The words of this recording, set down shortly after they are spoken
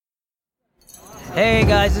Hey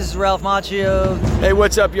guys, this is Ralph Macchio. Hey,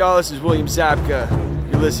 what's up, y'all? This is William Zabka.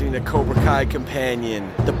 You're listening to Cobra Kai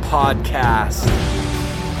Companion, the podcast.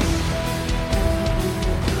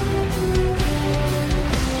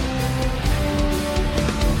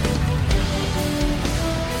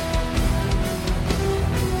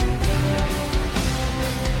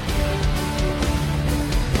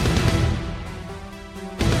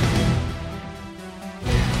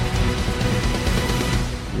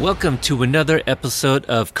 Welcome to another episode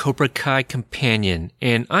of Cobra Kai Companion,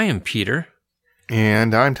 and I am Peter.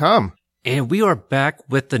 And I'm Tom. And we are back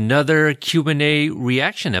with another Q&A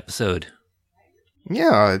reaction episode.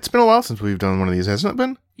 Yeah, it's been a while since we've done one of these, hasn't it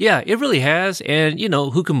been? Yeah, it really has. And,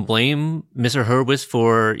 who can blame Mr. Hurwitz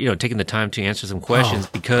for, taking the time to answer some questions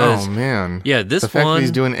because... Oh, man. Yeah, the fact that he's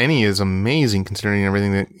doing any is amazing considering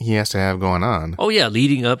everything that he has to have going on. Oh, yeah,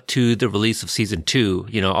 leading up to the release of Season 2,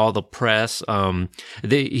 all the press.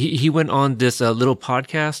 He went on this little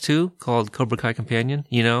podcast, too, called Cobra Kai Companion,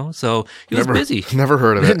 so he was busy. Never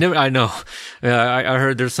heard of it. I know. I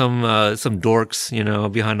heard there's some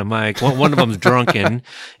dorks, behind the mic. One of them's drunken,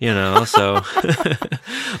 so...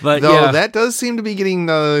 But though yeah, that does seem to be getting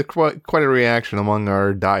quite a reaction among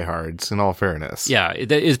our diehards, in all fairness. Yeah,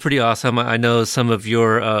 that is pretty awesome. I know some of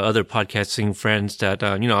your other podcasting friends that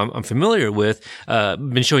I'm familiar with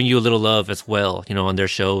been showing you a little love as well, on their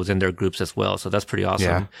shows and their groups as well. So that's pretty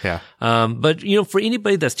awesome. Yeah. But for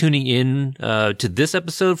anybody that's tuning in to this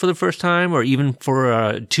episode for the first time, or even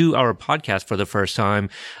for to our podcast for the first time,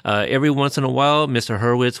 every once in a while, Mr.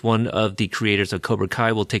 Hurwitz, one of the creators of Cobra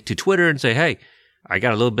Kai, will take to Twitter and say, "Hey, I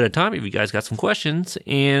got a little bit of time if you guys got some questions,"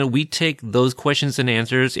 and we take those questions and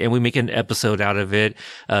answers and we make an episode out of it.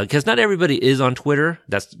 Cause not everybody is on Twitter.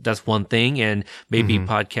 That's one thing. And maybe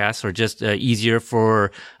podcasts are just easier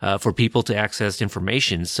for people to access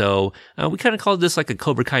information. So, we kind of call this like a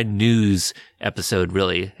Cobra Kai news episode,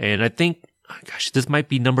 really. And I think, gosh, this might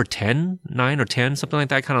be number 10, 9 or 10, something like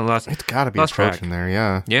that. Kind of lost. It's got to be lost approaching track. there,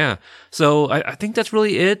 yeah. Yeah. So I think that's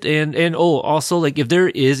really it. And also, like, if there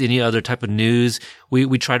is any other type of news,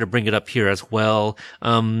 we try to bring it up here as well.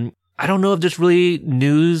 I don't know if there's really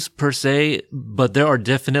news per se, but there are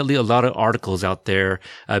definitely a lot of articles out there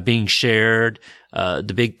being shared.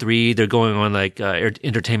 The big three, they're going on like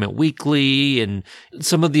Entertainment Weekly, and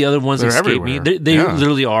some of the other ones escape me. They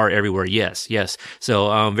literally are everywhere. Yes.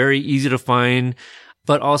 So very easy to find.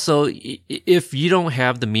 But also, if you don't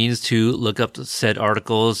have the means to look up said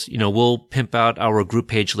articles, we'll pimp out our group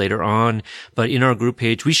page later on. But in our group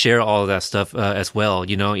page, we share all of that stuff as well.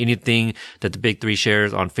 Anything that the big three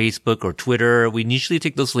shares on Facebook or Twitter, we usually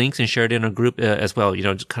take those links and share it in a group as well.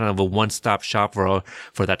 Just kind of a one-stop shop for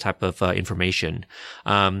that type of information.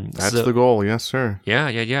 That's the goal. Yes, sir.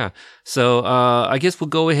 Yeah. So, I guess we'll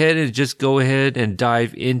go ahead and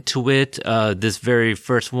dive into it. This very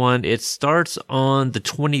first one, it starts on the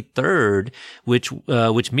 23rd,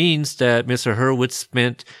 which means that Mr. Hurwitz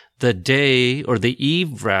spent the day, or the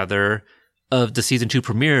eve rather, of the season 2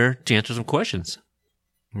 premiere to answer some questions.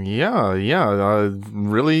 Yeah.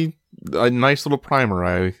 Really a nice little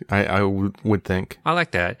primer, I would think. I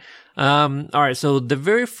like that. All right. So the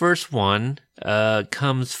very first one,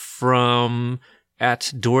 comes from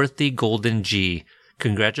at Dorothy Golden G.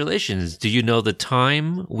 Congratulations. Do you know the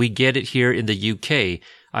time we get it here in the UK?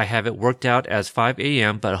 I have it worked out as 5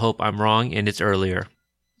 a.m., but hope I'm wrong and it's earlier.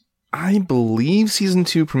 I believe season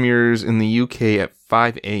 2 premieres in the UK at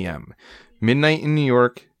 5 a.m. Midnight in New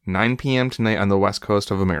York, 9 p.m. tonight on the west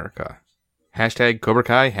coast of America. Hashtag Cobra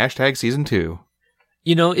Kai, hashtag season 2.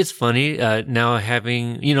 It's funny, now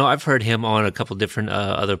having, I've heard him on a couple different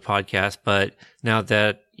other podcasts, but now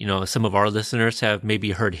that, some of our listeners have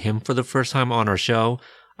maybe heard him for the first time on our show,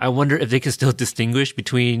 I wonder if they can still distinguish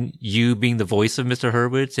between you being the voice of Mr.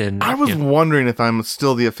 Hurwitz and... I was wondering if I'm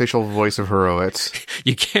still the official voice of Hurwitz.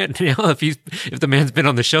 You can't now if the man's been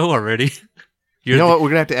on the show already. You know what? We're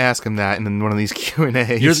going to have to ask him that in one of these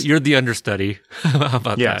Q&As. You're the understudy. How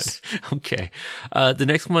about yes. that? Okay. The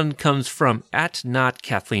next one comes from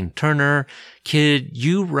 @NotKathleenTurner. Kid,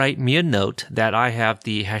 you write me a note that I have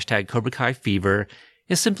the hashtag Cobra Kai fever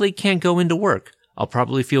and simply can't go into work. I'll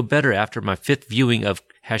probably feel better after my 5th viewing of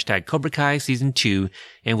hashtag Cobra Kai Season 2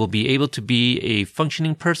 and will be able to be a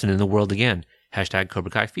functioning person in the world again. Hashtag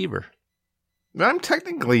Cobra Kai fever. I'm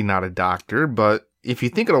technically not a doctor, but if you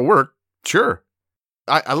think it'll work, sure.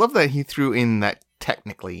 I love that he threw in that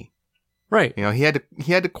technically. Right. He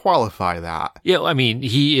had to qualify that. Yeah, I mean,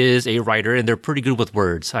 he is a writer and they're pretty good with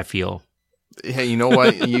words, I feel. Hey, you know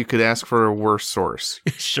what? You could ask for a worse source.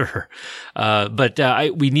 Sure. But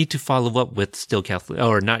we need to follow up with still Kathleen,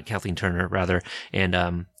 or not Kathleen Turner, rather,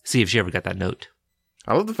 and see if she ever got that note.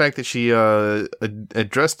 I love the fact that she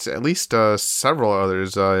addressed at least several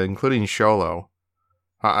others, including Sholo.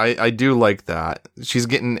 I do like that. She's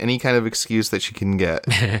getting any kind of excuse that she can get.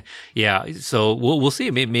 Yeah, so we'll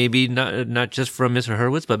see. Maybe not just from Mr.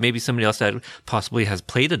 Hurwitz, but maybe somebody else that possibly has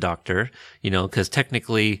played a doctor, because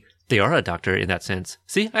technically they are a doctor in that sense.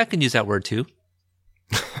 See, I can use that word too.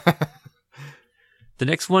 The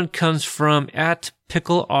next one comes from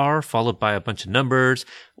 @PickleR, followed by a bunch of numbers.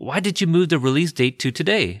 Why did you move the release date to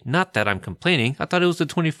today? Not that I'm complaining. I thought it was the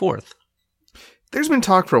 24th. There's been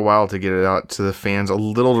talk for a while to get it out to the fans a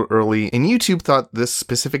little early, and YouTube thought this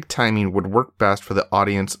specific timing would work best for the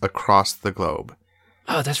audience across the globe.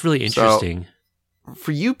 Oh, that's really interesting. So,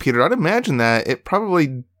 for you, Peter, I'd imagine that it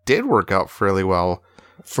probably did work out fairly well.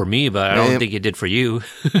 For me, but I don't think it did for you.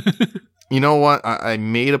 You know what? I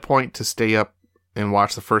made a point to stay up and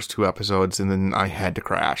watch the first 2 episodes, and then I had to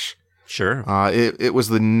crash. Sure. It was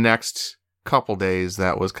the next couple days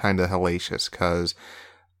that was kind of hellacious, because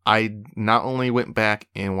I not only went back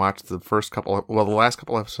and watched the last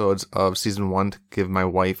couple episodes of season 1 to give my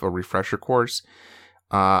wife a refresher course.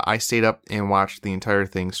 I stayed up and watched the entire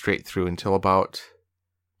thing straight through until about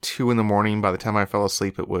 2 a.m. By the time I fell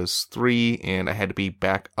asleep, it was 3, and I had to be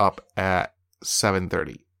back up at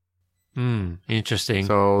 7:30. Interesting.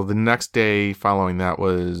 So the next day following that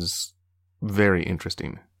was very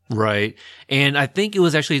interesting. Right. And I think it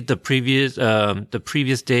was actually the previous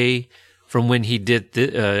day from when he did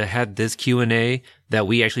had this Q&A that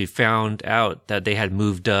we actually found out that they had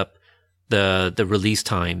moved up the release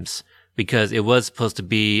times, because it was supposed to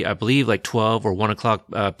be, I believe, like 12 or 1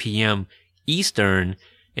 o'clock p.m. Eastern,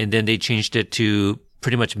 and then they changed it to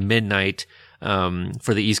pretty much midnight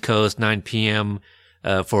for the East Coast, 9 p.m.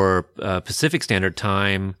 For Pacific Standard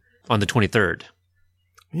Time on the 23rd.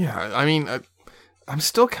 Yeah, I mean, I'm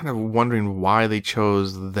still kind of wondering why they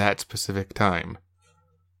chose that specific time.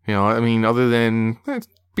 I mean, other than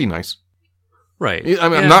be nice, right? I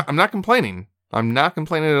mean, I'm not complaining. I'm not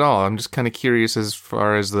complaining at all. I'm just kind of curious as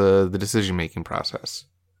far as the decision making process.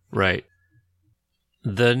 Right.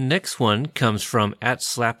 The next one comes from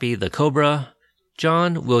 @Slappy the Cobra.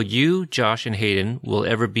 John, will you, Josh, and Hayden will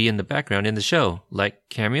ever be in the background in the show, like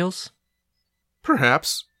cameos?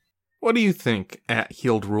 Perhaps. What do you think,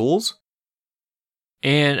 @Healed Rules?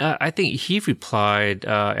 And I think he replied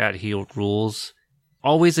 @Healed Rules.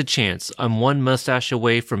 Always a chance. I'm one mustache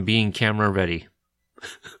away from being camera ready.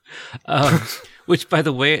 Which, by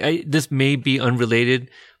the way, this may be unrelated,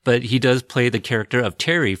 but he does play the character of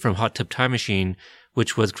Terry from Hot Tub Time Machine,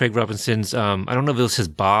 which was Craig Robinson's, I don't know if it was his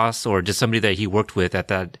boss or just somebody that he worked with at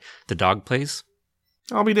the dog place.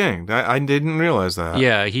 I'll be danged. I didn't realize that.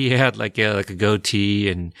 Yeah, he had like a goatee,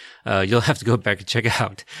 and you'll have to go back and check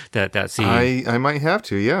out that scene. I might have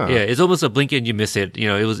to, yeah. Yeah, it's almost a blink and you miss it.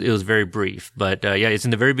 It was very brief, but yeah, it's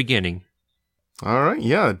in the very beginning. All right,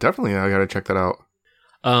 yeah, definitely. I gotta check that out.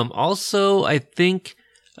 Also, I think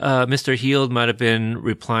Mr. Heald might have been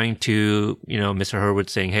replying to Mr. Hurwitz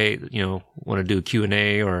saying, "Hey, want to do a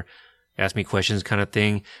Q&A or ask me questions," kind of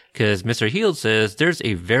thing, because Mr. Heald says there's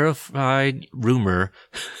a verified rumor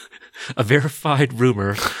on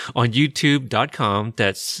YouTube.com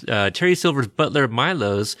that Terry Silver's butler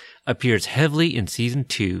Milos appears heavily in season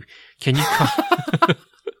 2. Can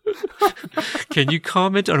you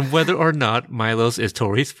comment on whether or not Milos is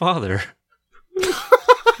Tori's father?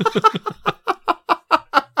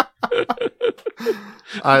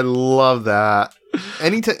 I love that.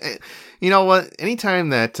 You know what? Anytime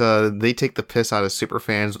that they take the piss out of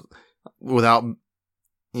superfans without,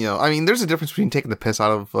 I mean, there's a difference between taking the piss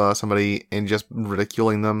out of somebody and just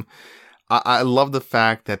ridiculing them. I love the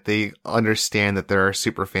fact that they understand that there are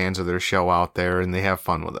superfans of their show out there and they have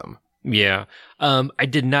fun with them. Yeah. I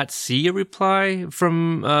did not see a reply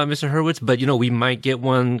from Mr. Hurwitz, but we might get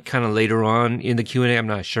one kind of later on in the Q&A. I'm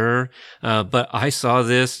not sure. But I saw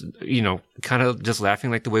this, kind of just laughing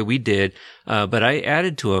like the way we did. But I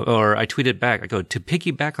added to it, or I tweeted back. I go, to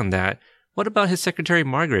piggyback on that, what about his secretary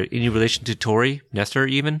Margaret? Any relation to Tori, Nestor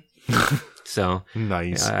even? So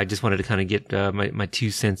nice. I just wanted to kind of get my 2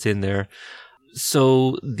 cents in there.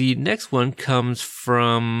 So the next one comes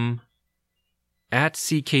from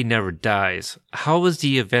 @CK Never Dies. How was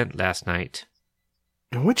the event last night?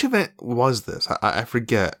 Which event was this? I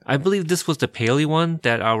forget. I believe this was the Paley one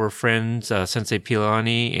that our friends Sensei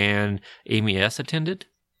Pilani and Amy S. attended.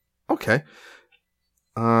 Okay.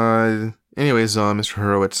 Anyways, Mr.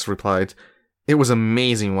 Hurwitz replied, "It was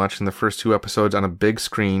amazing watching the first 2 episodes on a big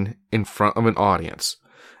screen in front of an audience.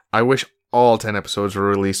 I wish all 10 episodes were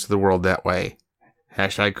released to the world that way.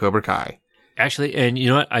 #Cobra Kai." Actually, and you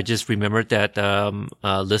know what? I just remembered that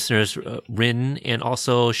listeners Rin and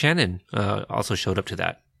also Shannon also showed up to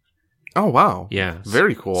that. Oh, wow. Yeah.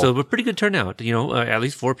 Very cool. So a pretty good turnout. You know, at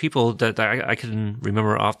least 4 people that I can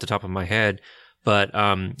remember off the top of my head. But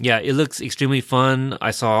yeah, it looks extremely fun.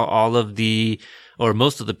 I saw all of or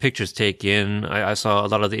most of the pictures taken. I saw a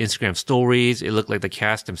lot of the Instagram stories. It looked like the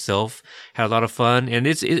cast himself had a lot of fun, and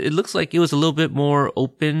it looks like it was a little bit more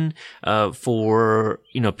open for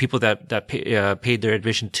people that paid their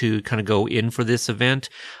admission to kind of go in for this event.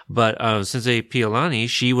 But Sensei Pialani,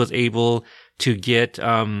 she was able to get,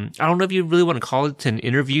 I don't know if you really want to call it an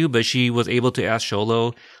interview, but she was able to ask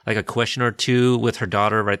Sholo like a question or two with her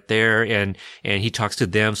daughter right there, and he talks to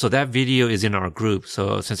them. So that video is in our group.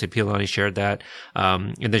 So Sensei Pialani shared that,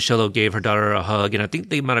 and then Sholo gave her daughter a hug, and I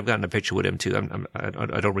think they might have gotten a picture with him too. I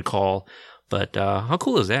don't recall, but how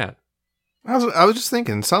cool is that? I was just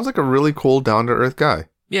thinking, sounds like a really cool, down to earth guy.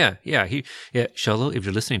 Yeah. Sholo, if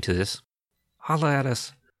you're listening to this, holla at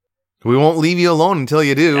us. We won't leave you alone until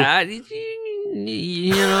you do.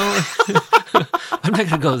 You know, I'm not going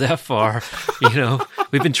to go that far. You know,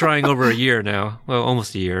 we've been trying over a year now. Well,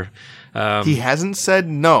 almost a year. He hasn't said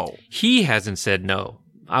no. He hasn't said no.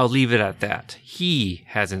 I'll leave it at that. He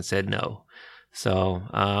hasn't said no. So,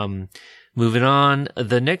 moving on.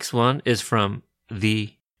 The next one is from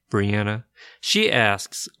the Brianna. She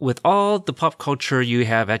asks, with all the pop culture you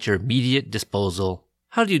have at your immediate disposal,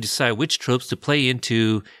 how do you decide which tropes to play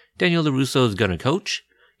into Daniel LaRusso's Gonna Coach?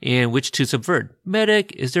 And which to subvert?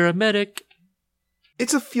 Medic? Is there a medic?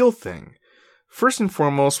 It's a feel thing. First and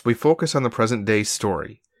foremost, we focus on the present day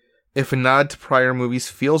story. If a nod to prior movies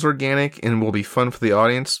feels organic and will be fun for the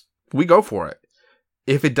audience, we go for it.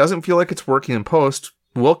 If it doesn't feel like it's working in post,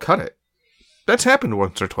 we'll cut it. That's happened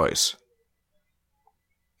once or twice.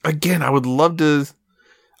 Again, I would love to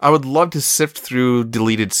sift through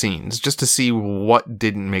deleted scenes just to see what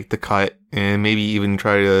didn't make the cut, and maybe even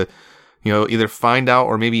try to either find out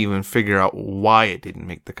or maybe even figure out why it didn't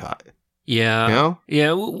make the cut. Yeah.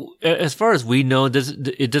 Yeah. As far as we know,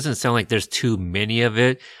 it doesn't sound like there's too many of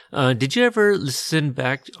it. Did you ever listen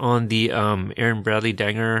back on the Erin Bradley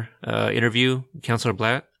Danger interview, Counselor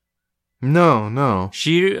Blatt? No.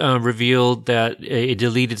 She revealed that a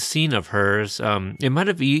deleted scene of hers, it might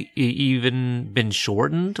have even been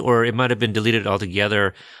shortened, or it might have been deleted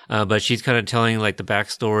altogether, but she's kind of telling like the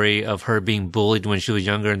backstory of her being bullied when she was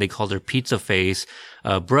younger, and they called her Pizza Face.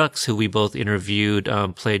 Brooks, who we both interviewed,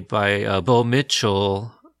 played by Bo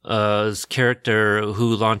Mitchell, character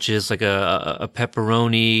who launches like a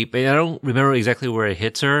pepperoni. I don't remember exactly where it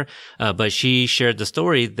hits her, but she shared the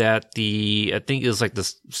story that I think it was like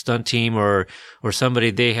the stunt team or somebody,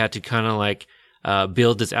 they had to kind of like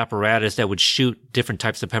build this apparatus that would shoot different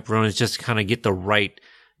types of pepperonis just to kind of get the right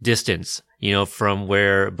distance, from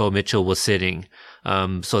where Bo Mitchell was sitting.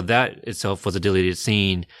 So that itself was a deleted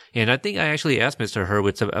scene. And I think I actually asked Mr.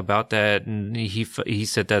 Hurwitz about that, and he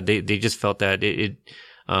said that they just felt that it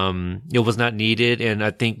was not needed. And I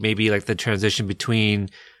think maybe like the transition between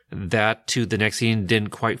that to the next scene didn't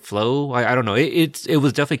quite flow. I don't know. It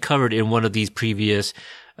was definitely covered in one of these previous,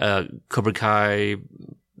 Cobra Kai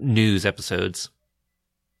news episodes.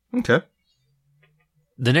 Okay.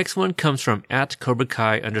 The next one comes from @Cobra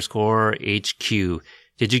Kai_HQ.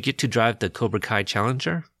 Did you get to drive the Cobra Kai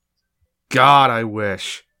Challenger? God, I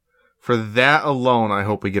wish. For that alone, I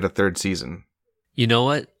hope we get a 3rd season. You know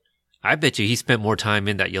what? I bet you he spent more time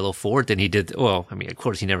in that yellow Ford than he did. Well, I mean, of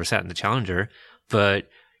course, he never sat in the Challenger, but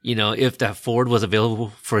if that Ford was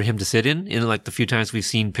available for him to sit in like the few times we've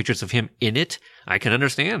seen pictures of him in it, I can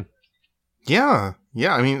understand. Yeah.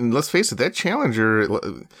 I mean, let's face it, that Challenger.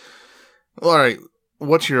 All right,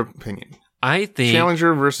 what's your opinion? I think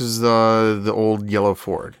Challenger versus the old yellow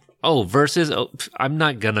Ford. Versus. I'm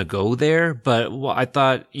not gonna go there, but I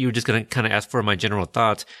thought you were just gonna kind of ask for my general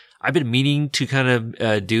thoughts. I've been meaning to kind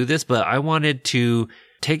of do this, but I wanted to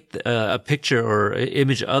take a picture or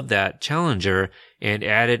image of that Challenger and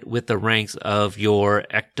add it with the ranks of your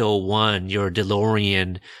Ecto-1, your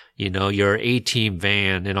DeLorean, your A-Team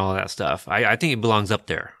van and all that stuff. I think it belongs up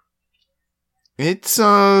there. It's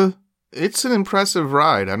an impressive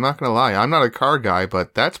ride. I'm not gonna lie. I'm not a car guy,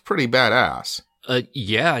 but that's pretty badass.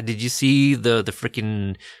 Yeah. Did you see the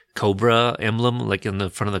freaking Cobra emblem like in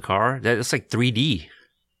the front of the car? That's like 3D.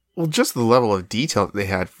 Well, just the level of detail that they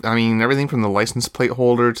had. I mean, everything from the license plate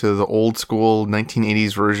holder to the old school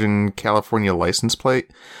 1980s version California license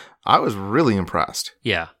plate. I was really impressed.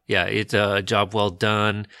 Yeah. It's a job well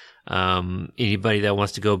done. Anybody that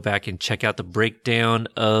wants to go back and check out the breakdown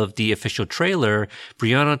of the official trailer,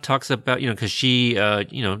 Brianna talks about, because she,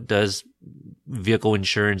 does vehicle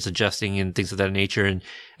insurance adjusting and things of that nature. And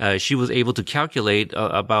she was able to calculate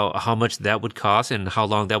about how much that would cost and how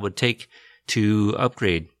long that would take to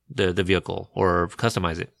upgrade the vehicle or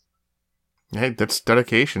customize it. Hey, that's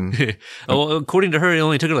dedication. Well, according to her, it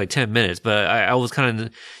only took her like 10 minutes, but I was kind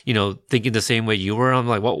of, thinking the same way you were. I'm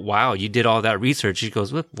like, well, wow, you did all that research. She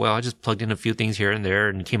goes, well, I just plugged in a few things here and there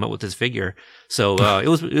and came up with this figure. So, it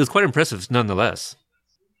was quite impressive nonetheless.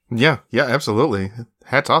 Yeah, absolutely.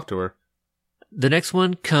 Hats off to her. The next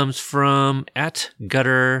one comes from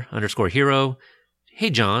 @gutter_hero. Hey,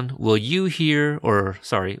 John, will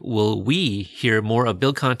we hear more of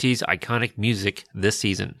Bill Conti's iconic music this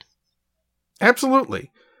season?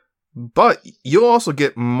 Absolutely. But you'll also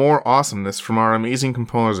get more awesomeness from our amazing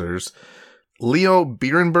composers, Leo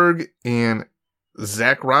Bierenberg and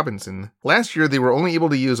Zach Robinson. Last year, they were only able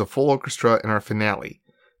to use a full orchestra in our finale.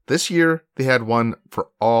 This year, they had one for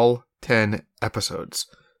all 10 episodes.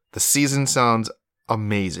 The season sounds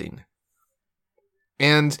amazing.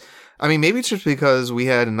 And, I mean, maybe it's just because we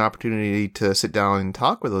had an opportunity to sit down and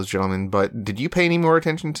talk with those gentlemen, but did you pay any more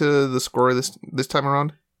attention to the score this time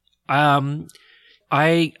around?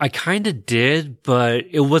 I kind of did, but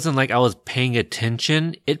it wasn't like I was paying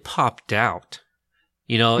attention. It popped out,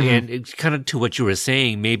 and it's kind of to what you were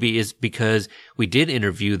saying. Maybe it's because we did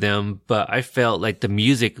interview them, but I felt like the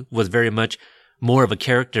music was very much more of a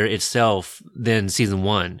character itself than season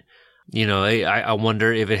one. I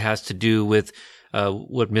wonder if it has to do with,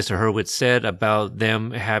 what Mr. Hurwitz said about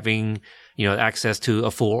them having, access to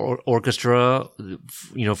a full orchestra,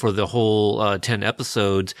 for the whole 10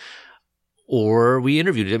 episodes, or we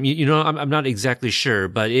interviewed them. I'm not exactly sure,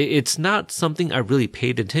 but it's not something I really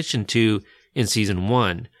paid attention to in season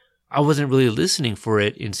one. I wasn't really listening for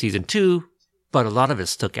it in season two, but a lot of it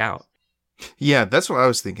stuck out. Yeah, that's what I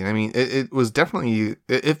was thinking. I mean, it was definitely,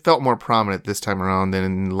 it felt more prominent this time around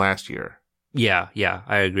than last year. Yeah,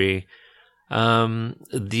 I agree.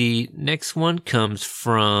 The next one comes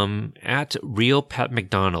from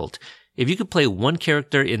 @RealPatMcDonald. If you could play one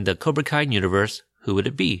character in the Cobra Kai universe, who would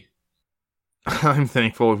it be? I'm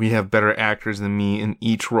thankful we have better actors than me in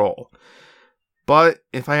each role. But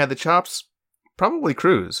if I had the chops, probably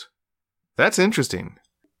Cruz. That's interesting.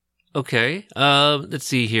 Okay. Let's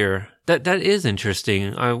see here. That is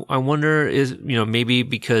interesting. I wonder maybe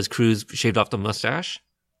because Cruz shaved off the mustache?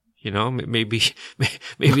 Maybe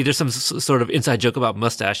there's some sort of inside joke about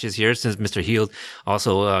mustaches here, since Mr. Heald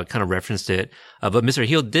also kind of referenced it. But Mr.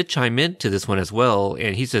 Heald did chime into this one as well,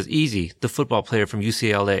 and he says, Easy, the football player from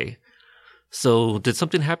UCLA. So did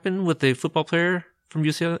something happen with the football player from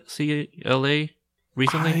UCLA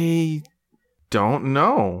recently? I don't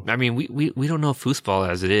know. I mean, we don't know foosball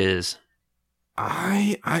as it is.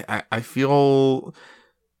 I feel,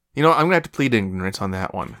 I'm going to have to plead ignorance on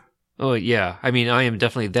that one. Oh, yeah. I mean, I am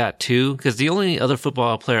definitely that too, because the only other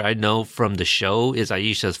football player I know from the show is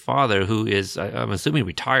Aisha's father, who is, I'm assuming,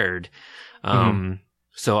 retired.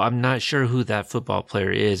 So I'm not sure who that football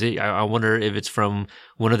player is. I wonder if it's from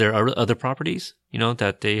one of their other properties,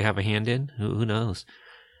 that they have a hand in. Who knows?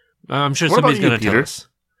 I'm sure somebody's going to tell us.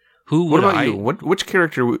 What about you? Which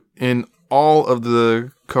character in all of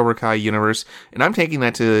the Cobra Kai universe, and I'm taking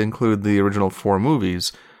that to include the original 4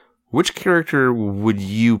 movies, which character would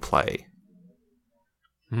you play?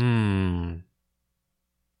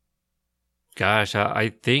 Gosh,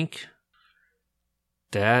 I think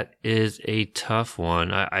that is a tough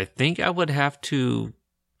one. I think I would have to,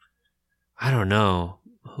 I don't know.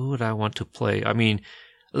 Who would I want to play? I mean,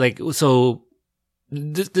 so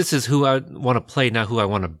this is who I want to play, not who I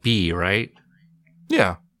want to be, right?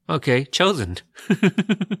 Yeah. Okay, Chosen.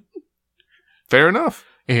 Fair enough.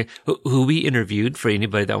 Who we interviewed, for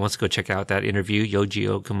anybody that wants to go check out that interview, Yoji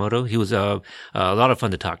Okamoto. He was a lot of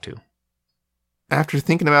fun to talk to. After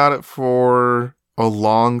thinking about it for a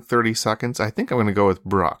long 30 seconds, I think I'm going to go with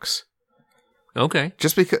Brooks. Okay.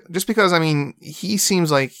 Just because, I mean, he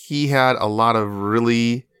seems like he had a lot of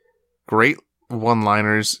really great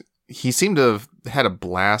one-liners. He seemed to have had a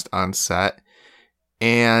blast on set.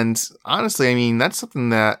 And honestly, I mean, that's something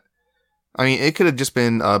that, it could have just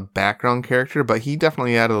been a background character, but he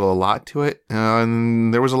definitely added a lot to it.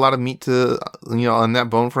 And there was a lot of meat to, on that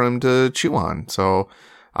bone for him to chew on. So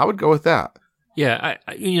I would go with that. Yeah,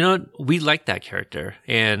 we liked that character.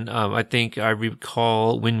 And I think I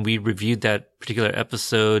recall when we reviewed that particular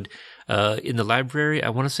episode in the library, I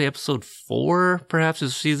want to say episode 4, perhaps,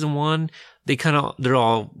 is season 1. They're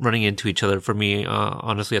all running into each other for me,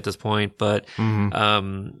 honestly, at this point. But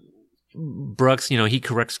Brooks, he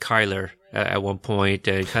corrects Kyler at one point.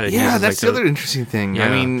 And kind of that's the other interesting thing.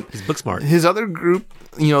 Yeah, he's book smart. His other group,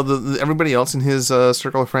 everybody else in his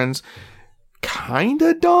circle of friends, kind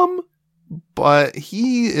of dumb. but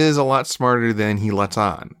he is a lot smarter than he lets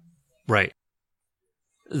on. Right.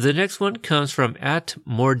 The next one comes from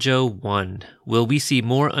 @Morjo1. Will we see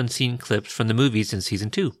more unseen clips from the movies in season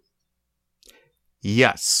 2?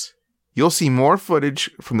 Yes. You'll see more footage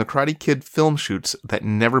from the Karate Kid film shoots that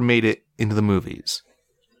never made it into the movies.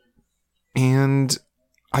 And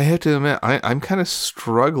I have to admit, I'm kind of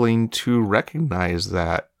struggling to recognize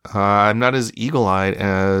that. I'm not as eagle-eyed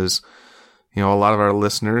as, a lot of our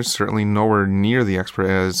listeners, certainly nowhere near the expert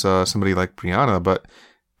as somebody like Brianna, but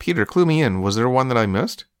Peter, clue me in. Was there one that I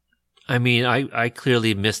missed? I mean, I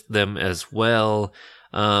clearly missed them as well.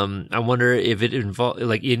 I wonder if it involved,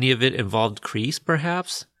 any of it involved Kreese,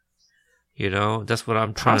 perhaps? That's what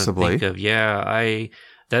I'm trying to think of. Yeah,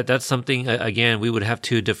 that's something, again, we would have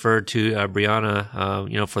to defer to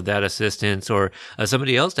Brianna, for that assistance, or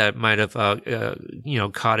somebody else that might have,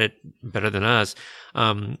 caught it better than us.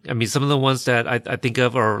 I mean, some of the ones that I think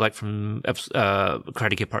of are like from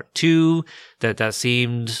Karate Kid Part 2, that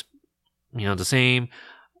seemed, the same.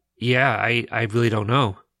 Yeah, I really don't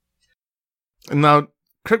know. Now,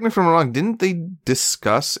 correct me if I'm wrong, didn't they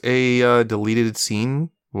discuss a deleted scene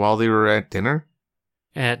while they were at dinner?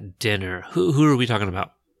 At dinner? Who are we talking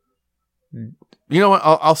about? You know what?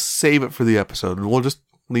 I'll save it for the episode. We'll just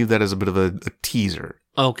leave that as a bit of a teaser.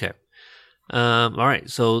 Okay. All right.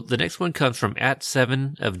 So the next one comes from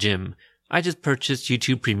 @7ofJim. I just purchased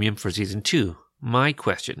YouTube Premium for season 2. My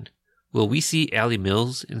question: will we see Allie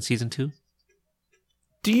Mills in season 2?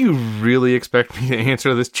 Do you really expect me to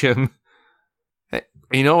answer this, Jim?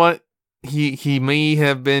 You know what? He may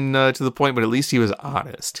have been to the point, but at least he was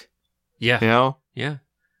honest. Yeah. Yeah.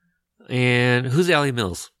 And who's Allie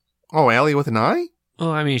Mills? Oh, Allie with an I?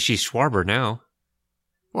 Oh, I mean, she's Schwarber now.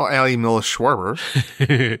 Well, Allie Mills Schwarber.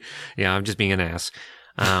 Yeah, I'm just being an ass.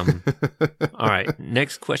 All right.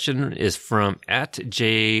 Next question is from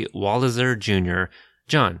 @JWalliser Jr.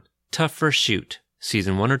 John, Tough First Shoot,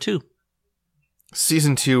 season 1 or 2?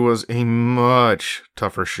 Season 2 was a much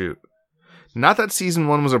tougher shoot. Not that season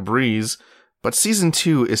 1 was a breeze, but season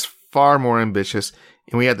 2 is far more ambitious,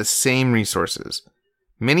 and we had the same resources.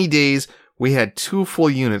 Many days, we had 2 full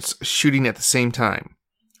units shooting at the same time.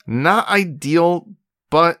 Not ideal,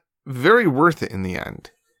 but very worth it in the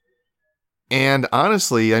end. And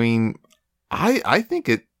honestly, I mean, I think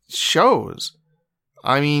it shows.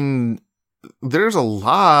 I mean, there's a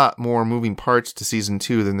lot more moving parts to season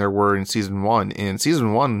 2 than there were in season 1. And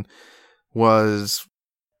season 1 was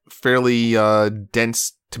fairly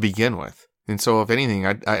dense to begin with. And so if anything,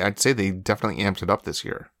 I'd say they definitely amped it up this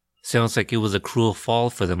year. Sounds like it was a cruel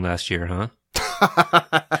fall for them last year, huh?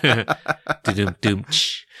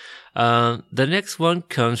 The next one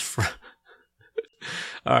comes from...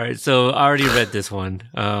 All right, so I already read this one.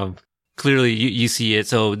 Clearly, you see it.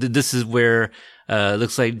 So this is where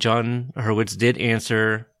looks like John Hurwitz did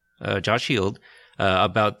answer Josh Heald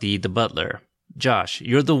about the butler. Josh,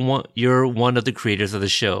 you're one of the creators of the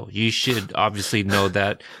show. You should obviously know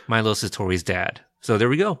that Milo Satori's dad. So there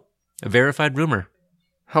we go. A verified rumor.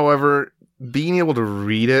 However, being able to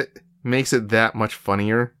read it makes it that much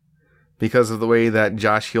funnier because of the way that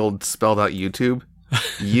Josh Heald spelled out YouTube.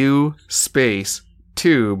 U space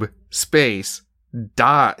tube space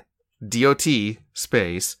dot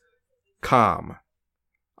space com.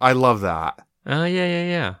 I love that.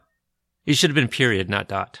 Yeah. It should have been period, not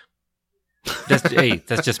dot.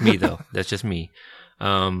 That's just me though. That's just me.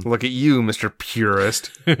 Look at you, Mr. Purist.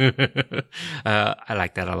 I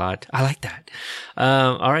like that a lot. I like that.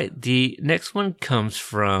 All right. The next one comes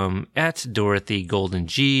from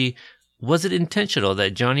 @DorothyGoldenG. Was it intentional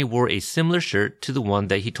that Johnny wore a similar shirt to the one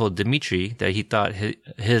that he told Dimitri that he thought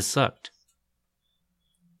his sucked?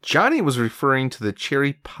 Johnny was referring to the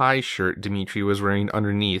cherry pie shirt Dimitri was wearing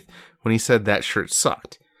underneath when he said that shirt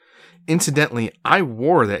sucked. Incidentally, I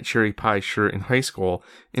wore that cherry pie shirt in high school,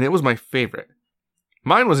 and it was my favorite.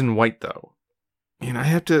 Mine was in white, though. And I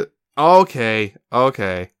have to... Okay.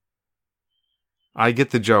 I get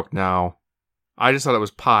the joke now. I just thought it was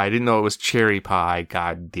pie. I didn't know it was cherry pie.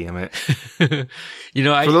 God damn it. For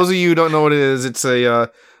those of you who don't know what it is, it's a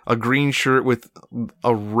green shirt with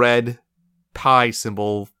a red pie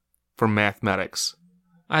symbol for mathematics.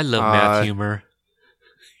 I love math humor.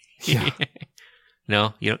 Yeah.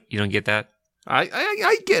 No, you don't get that? I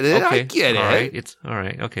get it. Okay. I get all it. Right. It's all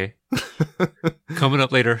right. Okay. Coming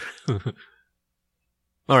up later.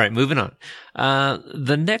 All right, moving on.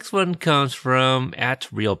 The next one comes from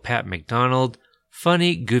 @RealPatMcDonald.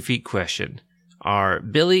 Funny, goofy question. Are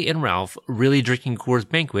Billy and Ralph really drinking Coors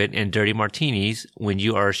Banquet and dirty martinis when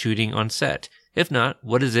you are shooting on set? If not,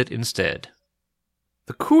 what is it instead?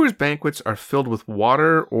 The Coors Banquets are filled with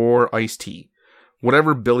water or iced tea.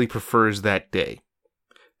 whatever Billy prefers that day.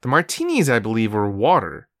 The martinis, I believe, were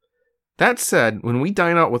water. That said, when we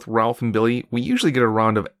dine out with Ralph and Billy, we usually get a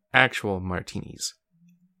round of actual martinis.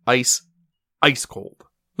 Ice cold.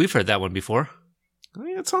 We've heard that one before. I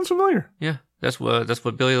mean, it sounds familiar. Yeah, that's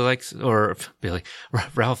what Billy likes, or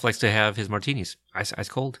Ralph likes to have his martinis, ice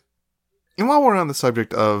cold. And while we're on the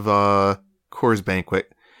subject of Coors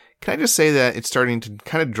Banquet, can I just say that it's starting to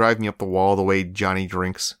kind of drive me up the wall the way Johnny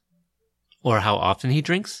drinks? Or how often he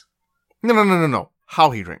drinks? No.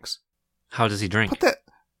 How he drinks. How does he drink? Put that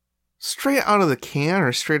straight out of the can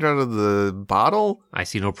or straight out of the bottle? I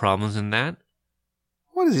see no problems in that.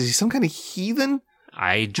 What is he, some kind of heathen?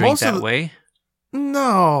 I drink that way.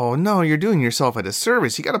 No, you're doing yourself a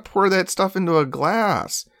disservice. You got to pour that stuff into a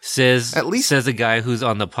glass. Says a guy who's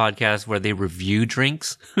on the podcast where they review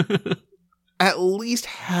drinks. At least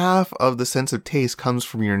half of the sense of taste comes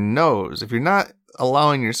from your nose. If you're not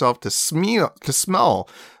allowing yourself to smell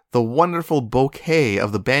the wonderful bouquet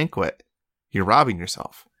of the banquet, you're robbing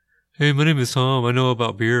yourself. Hey, my name is Tom. I know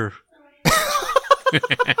about beer.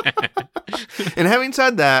 And having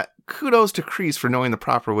said that, kudos to Kreese for knowing the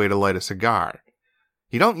proper way to light a cigar.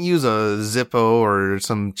 You don't use a Zippo or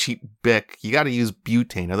some cheap Bic. You got to use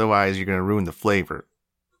butane, otherwise you're going to ruin the flavor.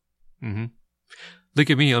 Mm-hmm. Look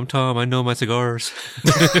at me, I'm Tom. I know my cigars.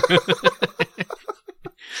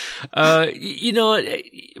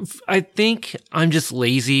 I think I'm just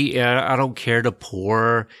lazy and I don't care to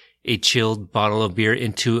pour a chilled bottle of beer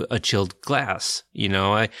into a chilled glass.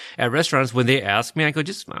 At restaurants, when they ask me, I go,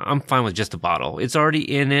 I'm fine with just a bottle. It's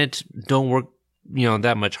already in it. Don't work,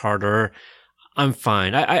 that much harder. I'm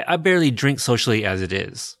fine. I barely drink socially as it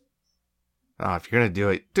is. Oh, if you're going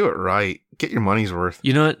to do it right. Get your money's worth.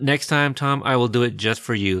 You know what? Next time, Tom, I will do it just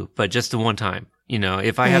for you, but just the one time.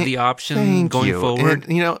 If I have the option going forward.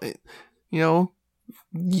 And,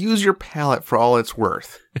 use your palate for all it's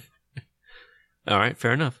worth. All right,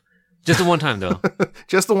 fair enough. Just the one time, though.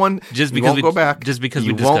 Just the one. Just because you won't go back. Just because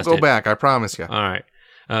you we discussed it. won't go back, I promise you. All right.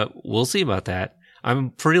 We'll see about that. I'm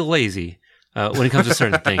pretty lazy when it comes to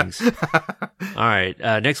certain things. All right.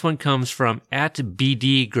 Next one comes from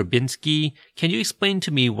 @BD Grabinski. Can you explain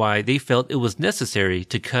to me why they felt it was necessary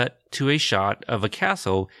to cut to a shot of a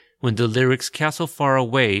castle when the lyrics "Castle Far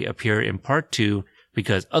Away" appear in part 2,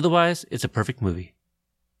 because otherwise it's a perfect movie?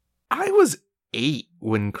 I was 8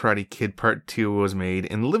 when Karate Kid Part 2 was made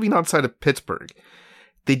and living outside of Pittsburgh.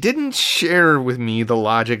 They didn't share with me the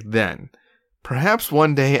logic then. Perhaps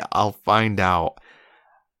one day I'll find out.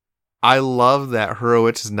 I love that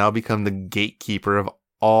Horowitz has now become the gatekeeper of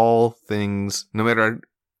all things, no matter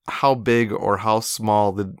how big or how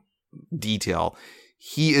small the detail.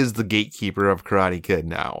 He is the gatekeeper of Karate Kid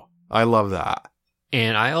now. I love that.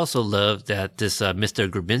 And I also love that this Mr.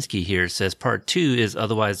 Grabinski here says part 2 is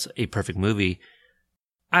otherwise a perfect movie.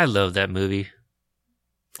 I love that movie.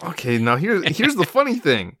 Okay, now here's the funny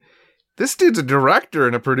thing. This dude's a director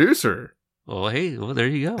and a producer. Oh, hey, well, there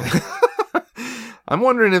you go. I'm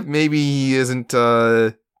wondering if maybe he isn't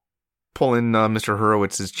pulling Mr.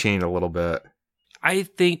 Horowitz's chain a little bit. I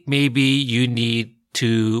think maybe you need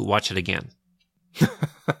to watch it again.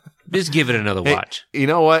 Just give it another watch. You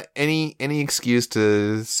know what? Any excuse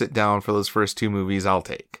to sit down for those first 2 movies, I'll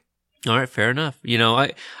take. All right, fair enough.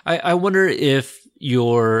 I wonder if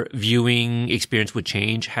your viewing experience would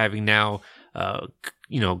change having now,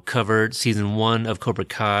 covered season 1 of Cobra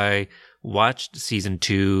Kai, watched season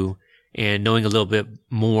 2, and knowing a little bit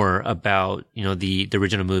more about, the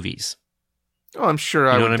original movies. Oh, I'm sure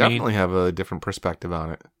I would definitely have a different perspective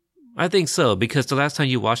on it. I think so, because the last time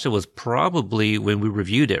you watched it was probably when we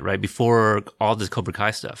reviewed it, right? Before all this Cobra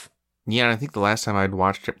Kai stuff. Yeah, and I think the last time I'd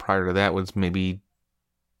watched it prior to that was maybe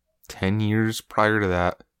 10 years prior to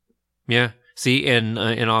that. Yeah. See, and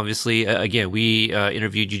obviously, again, we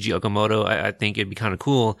interviewed Yuji Okamoto. I think it'd be kind of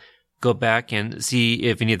cool. Go back and see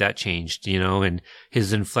if any of that changed, and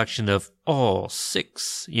his inflection of,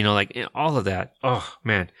 6, all of that. Oh,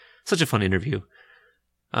 man. Such a fun interview.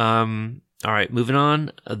 All right, moving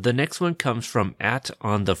on. The next one comes from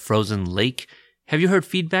 @on the Frozen Lake. Have you heard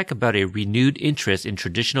feedback about a renewed interest in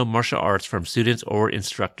traditional martial arts from students or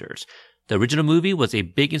instructors? The original movie was a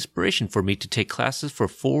big inspiration for me to take classes for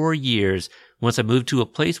 4 years once I moved to a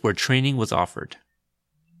place where training was offered.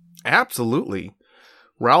 Absolutely.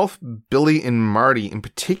 Ralph, Billy, and Marty in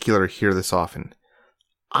particular hear this often.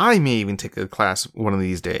 I may even take a class one of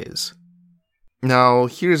these days. Now,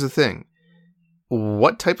 here's the thing.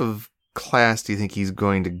 What type of class do you think he's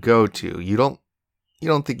going to go to? You don't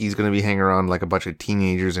think he's going to be hanging around like a bunch of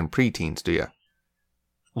teenagers and preteens, do you?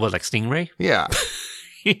 What, like Stingray? Yeah.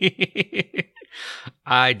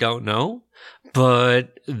 I don't know,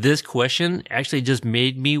 but this question actually just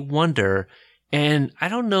made me wonder, and I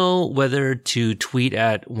don't know whether to tweet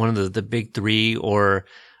at one of the big three or,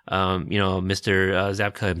 Mr.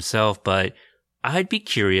 Zabka himself, but I'd be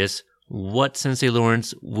curious what Sensei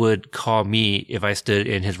Lawrence would call me if I stood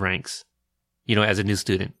in his ranks, as a new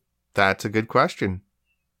student. That's a good question.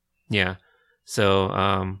 Yeah. So,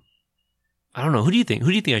 I don't know. Who do you think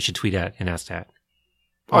I should tweet at and ask that?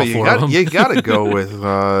 You got to go with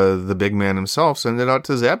the big man himself. Send it out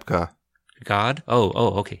to Zabka. God? Oh,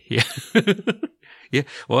 okay. Yeah. Yeah.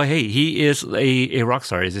 Well, hey, he is a rock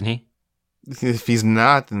star, isn't he? If he's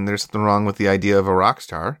not, then there's something wrong with the idea of a rock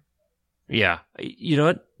star. Yeah. You know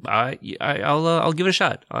what? I'll give it a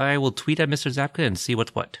shot. I will tweet at Mr. Zabka and see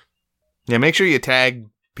what's what. Yeah, make sure you tag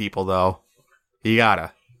people, though. You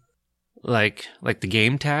gotta. Like the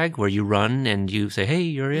game tag where you run and you say, hey,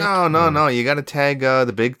 you're it? No. You gotta tag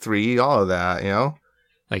the big three, all of that,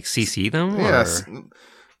 Like CC them? Yes.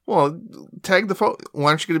 Well, tag the photo. Why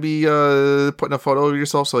aren't you going to be putting a photo of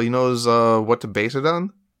yourself so he knows what to base it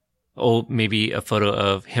on? Oh, maybe a photo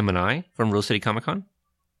of him and I from Rose City Comic Con?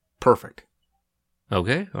 Perfect.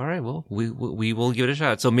 Okay, all right. Well, we will give it a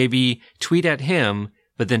shot. So maybe tweet at him,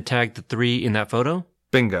 but then tag the three in that photo?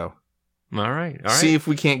 Bingo. All right. See if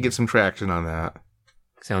we can't get some traction on that.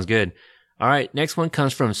 Sounds good. All right. Next one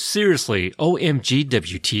comes from Seriously, OMG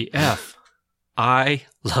WTF. I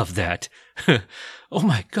love that. Oh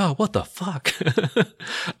my God, what the fuck?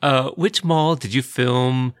 Which mall did you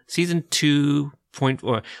film season 2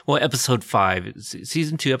 episode 5,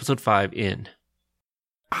 season 2, episode 5 in?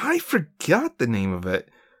 I forgot the name of it.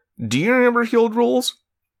 Do you remember Healed Rules?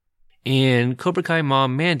 And Cobra Kai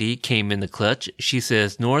mom Mandy came in the clutch. She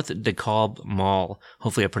says North DeKalb Mall.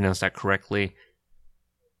 Hopefully I pronounced that correctly.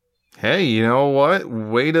 Hey, you know what?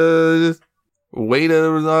 Way to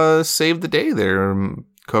save the day there,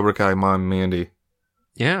 Cobra Kai mom Mandy.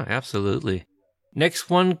 Yeah, absolutely. Next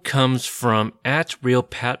one comes from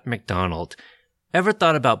 @RealPatMcDonald. Ever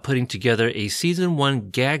thought about putting together a season 1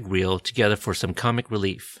 gag reel together for some comic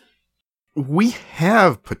relief? We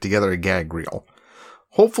have put together a gag reel.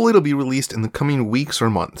 Hopefully it'll be released in the coming weeks or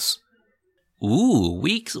months. Ooh,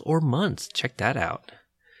 weeks or months. Check that out.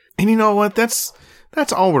 And you know what? That's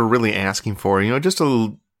all we're really asking for. Just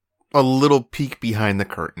a little peek behind the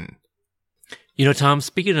curtain. Tom,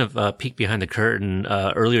 speaking of peek behind the curtain,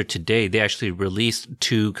 earlier today, they actually released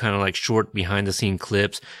 2 kind of like short behind the scene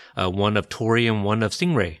clips, one of Tori and one of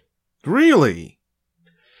Stingray. Really?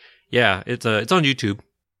 Yeah, it's on YouTube.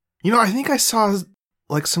 I think I saw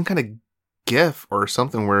like some kind of GIF or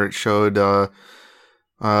something where it showed the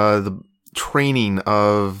training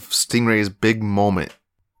of Stingray's big moment.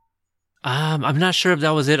 I'm not sure if that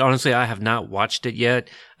was it. Honestly, I have not watched it yet.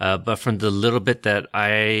 But from the little bit that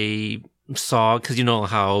I saw, because you know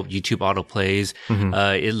how YouTube autoplays,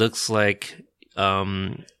 it looks like,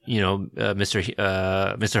 Mr.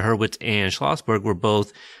 Hurwitz and Schlossberg were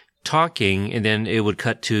both talking, and then it would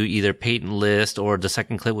cut to either Peyton List, or the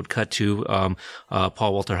second clip would cut to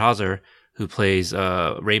Paul Walter Hauser, who plays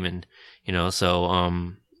Raymond.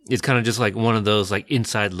 So it's kind of just like one of those like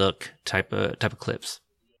inside look type of clips.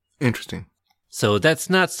 Interesting. So that's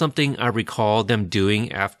not something I recall them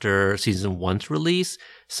doing after season 1's release.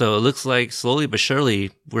 So it looks like slowly but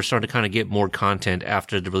surely we're starting to kind of get more content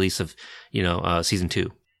after the release of, season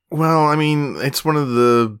 2. Well, I mean, it's one of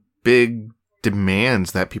the big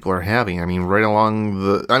demands that people are having. I mean, right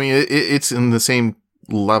along it's in the same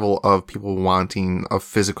level of people wanting a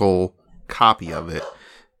physical copy of it.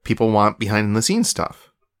 People want behind the scenes stuff.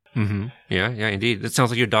 Mm-hmm. Yeah, indeed. It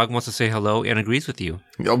sounds like your dog wants to say hello and agrees with you.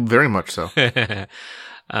 Oh, very much so. The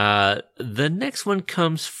next one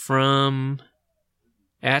comes from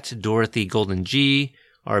 @DorothyGoldenG.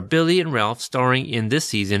 Are Billy and Ralph starring in this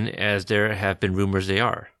season, as there have been rumors they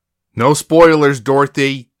are? No spoilers,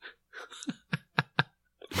 Dorothy.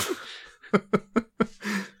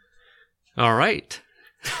 All right.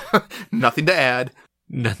 Nothing to add.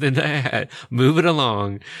 Nothing to add. Moving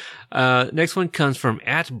along. Next one comes from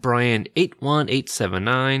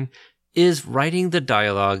 @Brian81879. Is writing the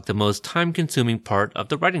dialogue the most time-consuming part of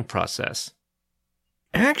the writing process?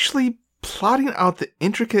 Actually, plotting out the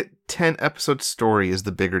intricate 10-episode story is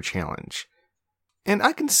the bigger challenge. And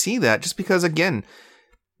I can see that just because, again,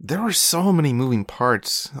 there were so many moving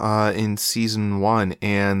parts in season 1,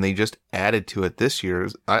 and they just added to it this year.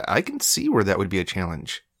 I can see where that would be a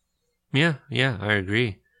challenge. Yeah, I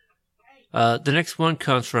agree. The next one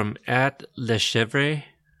comes from @Lechevre,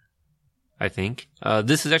 I think.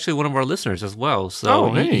 This is actually one of our listeners as well.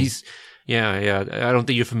 So hey. Yeah. I don't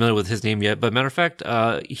think you're familiar with his name yet, but matter of fact,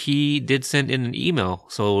 he did send in an email.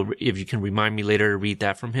 So if you can remind me later to read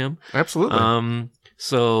that from him. Absolutely.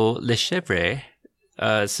 So Le Chevre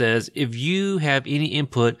says, if you have any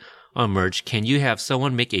input on merch, can you have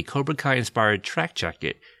someone make a Cobra Kai inspired track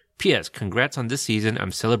jacket? P.S. Congrats on this season.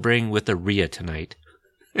 I'm celebrating with a Rhea tonight.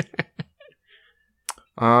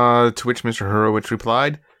 To which Mr. Horowitz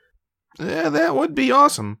replied, yeah, that would be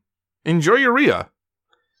awesome. Enjoy your Rhea.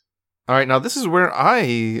 All right, now this is where I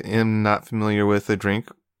am not familiar with the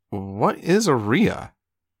drink. What is a Rhea?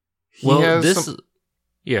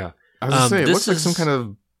 Yeah. I was going to say, it looks like some kind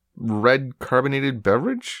of red carbonated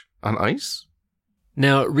beverage on ice.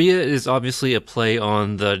 Now, Rhea is obviously a play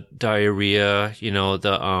on the diarrhea,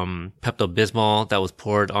 the Pepto-Bismol that was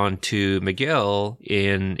poured onto Miguel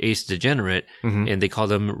in Ace Degenerate, and they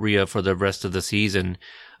called him Rhea for the rest of the season.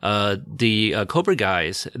 The Cobra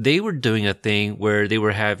guys, they were doing a thing where they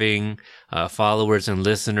were having followers and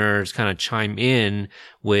listeners kind of chime in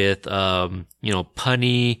with,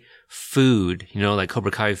 punny food, like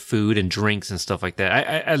Cobra Kai food and drinks and stuff like that.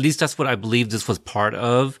 At least that's what I believe this was part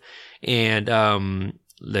of. And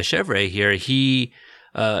Le Chevre here, he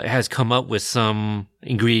has come up with some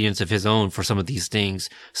ingredients of his own for some of these things.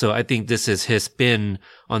 So I think this is his spin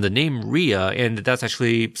on the name Rhea, and that's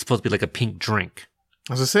actually supposed to be like a pink drink.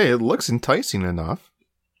 As I say, it looks enticing enough.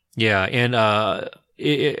 Yeah, and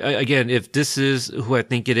again, if this is who I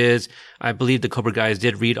think it is, I believe the Cobra guys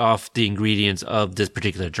did read off the ingredients of this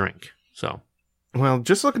particular drink. So, well,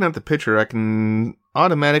 just looking at the picture, I can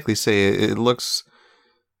automatically say it looks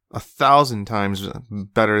 1,000 times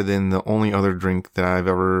better than the only other drink that I've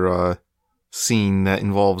ever seen that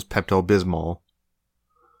involves Pepto-Bismol.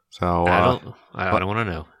 So I don't want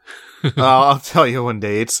to know. I'll tell you one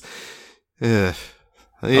day.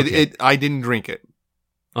 I didn't drink it.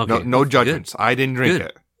 Okay. No judgments. Good. I didn't drink Good.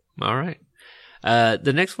 it. All right.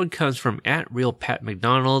 The next one comes from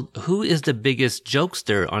 @RealPatMcDonald. Who is the biggest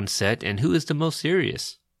jokester on set, and who is the most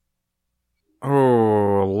serious?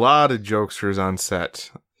 Oh, a lot of jokesters on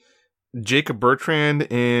set. Jacob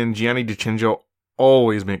Bertrand and Gianni DiCenzo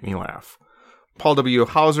always make me laugh. Paul W.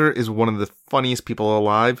 Hauser is one of the funniest people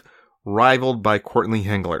alive, rivaled by Courtney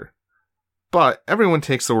Hengler. But everyone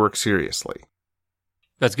takes the work seriously.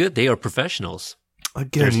 That's good. They are professionals.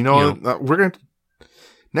 Again, we're going to...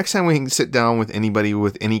 Next time we can sit down with anybody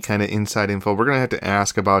with any kind of inside info, we're going to have to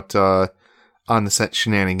ask about on the set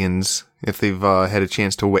shenanigans, if they've had a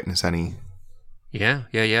chance to witness any. Yeah,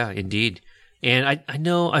 indeed. And I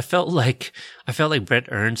know I felt like Brett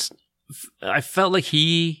Ernst. I felt like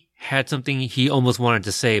he had something he almost wanted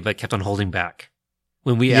to say, but kept on holding back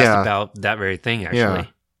when we asked about that very thing. Actually, yeah.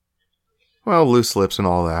 Well, loose lips and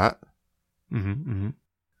all that.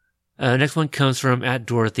 Next one comes from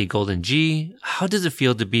 @Dorothy Golden G. How does it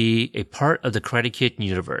feel to be a part of the Karate Kid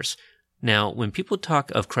universe? Now, when people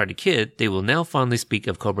talk of Karate Kid, they will now fondly speak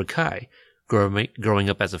of Cobra Kai. Growing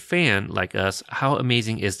up as a fan like us, how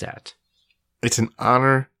amazing is that? It's an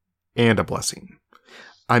honor and a blessing.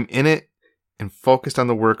 I'm in it and focused on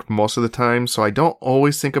the work most of the time, so I don't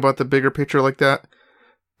always think about the bigger picture like that.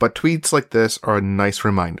 But tweets like this are a nice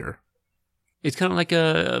reminder. It's kind of like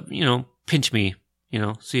a, pinch me,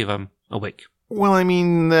 see if I'm awake. Well, I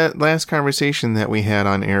mean, that last conversation that we had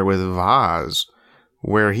on air with Vaz,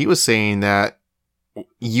 where he was saying that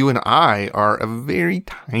you and I are a very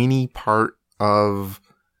tiny part of,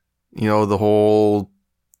 the whole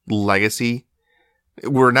legacy.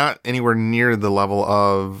 We're not anywhere near the level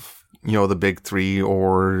of, the big three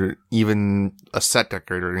or even a set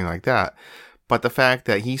decorator or anything like that. But the fact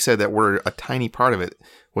that he said that we're a tiny part of it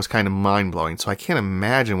was kind of mind-blowing. So I can't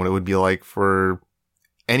imagine what it would be like for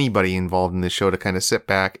anybody involved in this show to kind of sit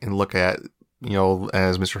back and look at,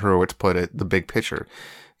 as Mr. Horowitz put it, the big picture.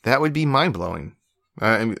 That would be mind-blowing.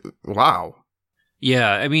 Wow.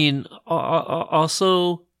 Yeah, I mean,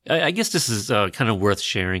 also, I guess this is kind of worth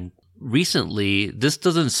sharing. Recently, this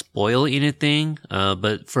doesn't spoil anything,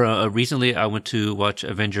 but recently I went to watch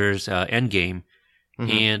Avengers Endgame,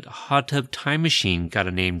 and Hot Tub Time Machine got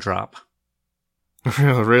a name drop.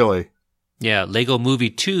 Really? Yeah, Lego Movie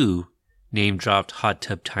 2 name dropped Hot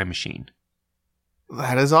Tub Time Machine.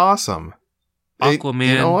 That is awesome.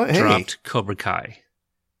 Aquaman dropped Cobra Kai.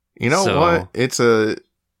 You know what? It's a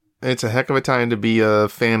heck of a time to be a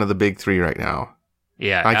fan of the big three right now.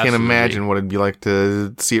 Yeah, I can't imagine what it'd be like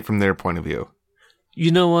to see it from their point of view. You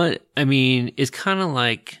know what? I mean, it's kind of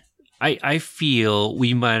like I feel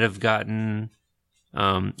we might have gotten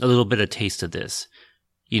a little bit of taste of this.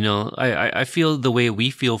 I feel the way we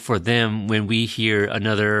feel for them when we hear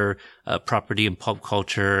another property in pop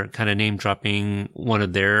culture kind of name dropping one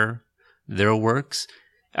of their works.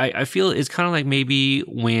 I feel it's kind of like maybe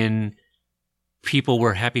when people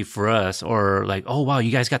were happy for us, or like, oh wow,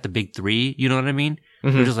 you guys got the big three. You know what I mean?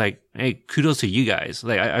 Mhm. They're just like, hey, kudos to you guys.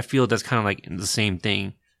 Like I feel that's kind of like the same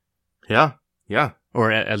thing, Yeah. Yeah.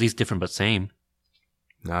 or at least different but same.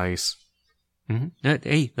 Nice.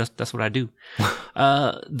 Hey, that's what I do.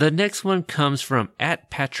 The next one comes from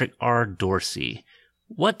 @PatrickR. Dorsey.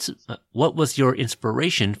 What was your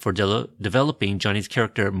inspiration for developing Johnny's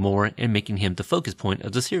character more and making him the focus point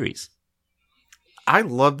of the series? I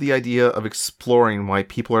love the idea of exploring why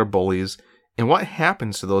people are bullies and what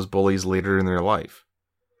happens to those bullies later in their life.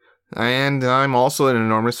 And I'm also an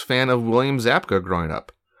enormous fan of William Zabka growing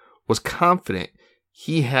up. Was confident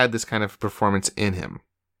he had this kind of performance in him.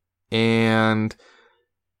 And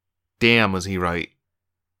damn, was he right.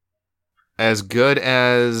 As good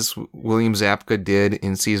as William Zabka did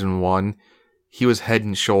in season 1, he was head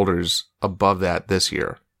and shoulders above that this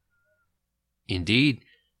year. Indeed.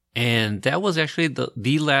 And that was actually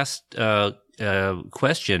the last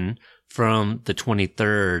question from the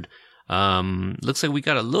 23rd. Looks like we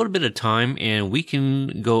got a little bit of time, and we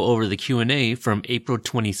can go over the Q&A from April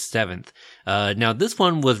 27th. Now, this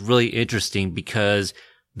one was really interesting because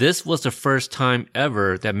this was the first time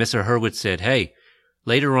ever that Mr. Hurwitz said, hey,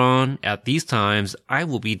 later on at these times, I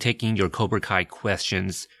will be taking your Cobra Kai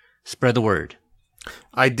questions. Spread the word.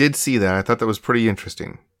 I did see that. I thought that was pretty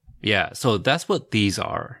interesting. Yeah, so that's what these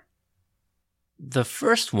are. The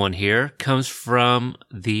first one here comes from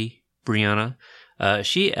the Brianna.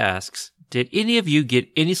 She asks, did any of you get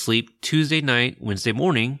any sleep Tuesday night, Wednesday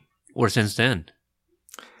morning, or since then?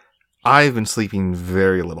 I've been sleeping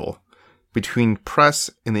very little. Between press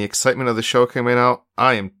and the excitement of the show coming out,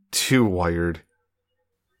 I am too wired.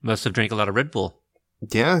 Must have drank a lot of Red Bull.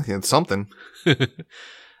 Yeah, it's something.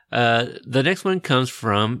 The next one comes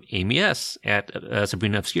from Amy S. at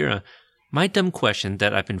Sabrina Obscura. My dumb question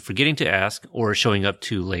that I've been forgetting to ask or showing up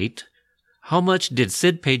too late. How much did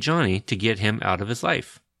Sid pay Johnny to get him out of his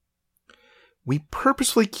life? We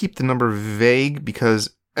purposefully keep the number vague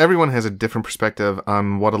because everyone has a different perspective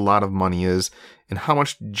on what a lot of money is and how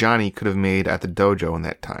much Johnny could have made at the dojo in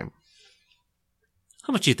that time.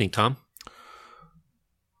 How much do you think, Tom?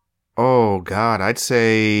 Oh, God, I'd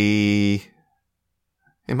say...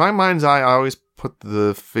 In my mind's eye, I always put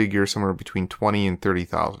the figure somewhere between 20 and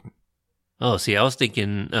 30,000. Oh, see, I was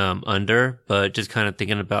thinking under, but just kind of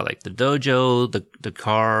thinking about like the dojo, the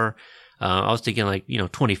car. I was thinking like,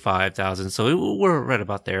 25,000. So we're right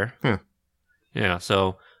about there. Yeah. Yeah.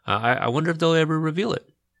 So I wonder if they'll ever reveal it.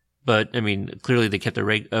 But I mean, clearly they kept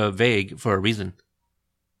it vague for a reason.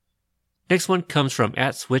 Next one comes from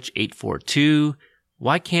 @Switch842.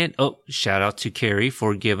 Why can't, shout out to Carrie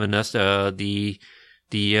for giving us the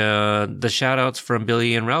shout outs from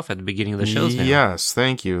Billy and Ralph at the beginning of the shows now. Yes,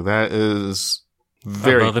 thank you. That is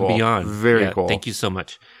very above cool. and beyond. Very cool. Thank you so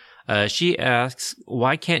much. She asks,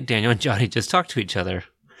 why can't Daniel and Johnny just talk to each other?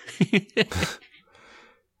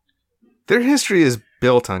 Their history is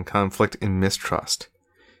built on conflict and mistrust.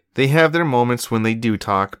 They have their moments when they do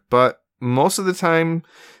talk, but most of the time,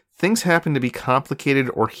 things happen to be complicated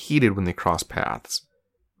or heated when they cross paths.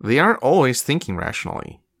 They aren't always thinking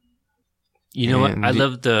rationally. You know what? I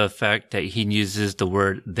love the fact that he uses the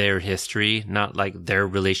word their history, not like their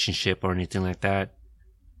relationship or anything like that.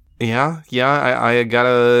 Yeah, I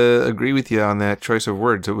gotta agree with you on that choice of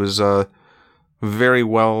words. It was very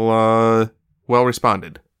well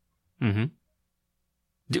responded. Mm-hmm.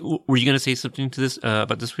 Were you going to say something to this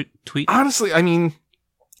about this tweet? Honestly, I mean,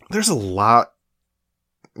 there's a lot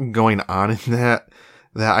going on in that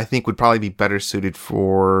I think would probably be better suited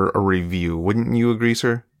for a review. Wouldn't you agree,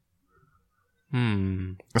 sir?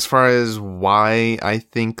 As far as why I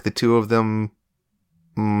think the two of them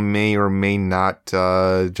may or may not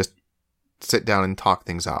just sit down and talk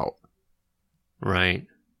things out. Right.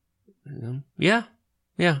 Yeah.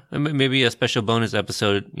 Maybe a special bonus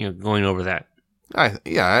episode, going over that.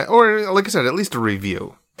 Or like I said, at least a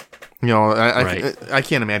review. Right. I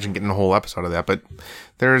can't imagine getting a whole episode of that, but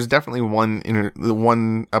there's definitely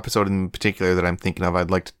one episode in particular that I'm thinking of.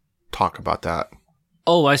 I'd like to talk about that.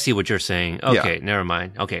 Oh, I see what you're saying. Okay, Yeah. Never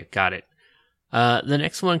mind. Okay, got it. The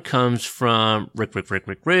next one comes from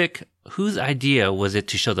Rick. Whose idea was it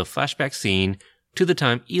to show the flashback scene to the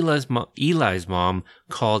time Eli's mom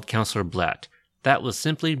called Counselor Blatt? That was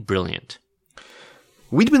simply brilliant.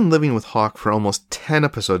 We'd been living with Hawk for almost 10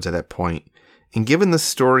 episodes at that point, and given the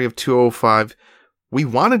story of 205, we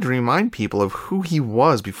wanted to remind people of who he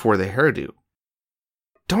was before the hairdo.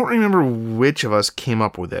 Don't remember which of us came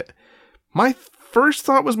up with it. My first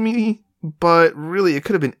thought was me, but really it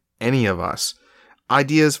could have been any of us.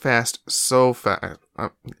 Ideas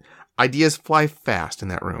ideas fly fast in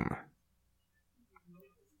that room.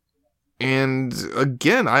 And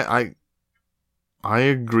again, I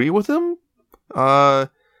agree with him.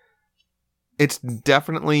 It's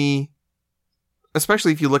definitely,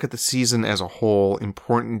 especially if you look at the season as a whole,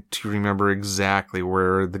 important to remember exactly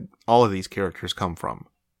where all of these characters come from.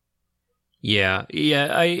 Yeah.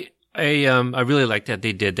 I really like that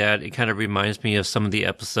they did that. It kind of reminds me of some of the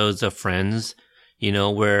episodes of Friends,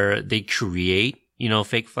 where they create,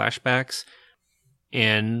 fake flashbacks.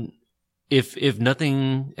 And if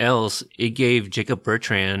nothing else, it gave Jacob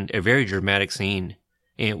Bertrand a very dramatic scene,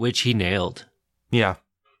 in which he nailed. Yeah.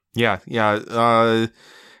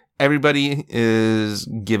 Everybody is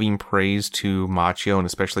giving praise to Macchio and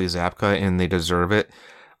especially Zabka, and they deserve it.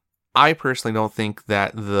 I personally don't think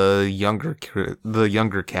that the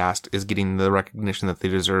younger cast is getting the recognition that they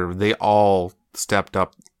deserve. They all stepped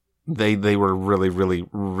up. They were really, really,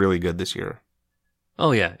 really good this year.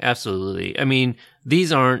 Oh yeah, absolutely. I mean,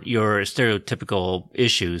 these aren't your stereotypical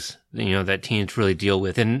issues, that teens really deal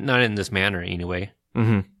with, and not in this manner anyway.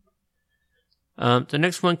 Mm-hmm. The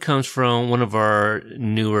next one comes from one of our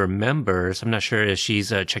newer members. I'm not sure if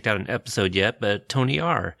she's checked out an episode yet, but Tony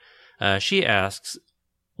R. She asks,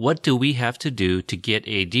 what do we have to do to get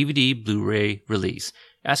a DVD Blu-ray release?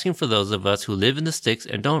 Asking for those of us who live in the sticks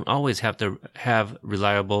and don't always have to have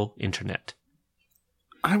reliable internet.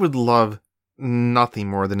 I would love nothing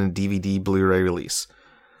more than a DVD Blu-ray release.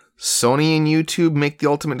 Sony and YouTube make the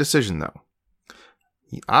ultimate decision, though.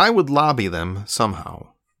 I would lobby them somehow.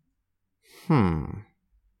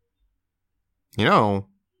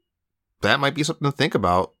 That might be something to think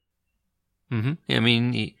about. Mm-hmm. I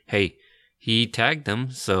mean, he tagged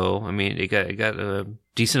them, so I mean, it got a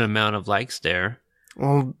decent amount of likes there.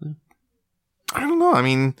 Well, I don't know. I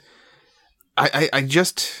mean, I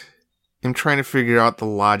just am trying to figure out the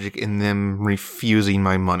logic in them refusing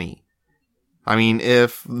my money. I mean,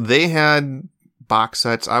 if they had box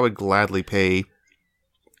sets, I would gladly pay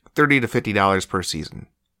 $30 to $50 per season.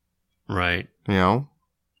 Right. And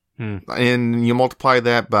you multiply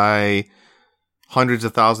that by hundreds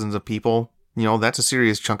of thousands of people, that's a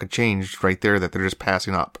serious chunk of change right there that they're just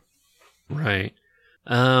passing up. Right.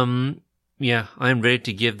 Yeah, I'm ready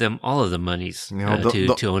to give them all of the monies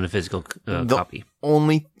to own a physical copy. The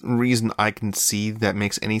only reason I can see that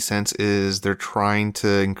makes any sense is they're trying to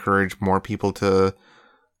encourage more people to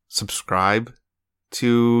subscribe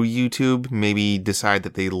to YouTube, maybe decide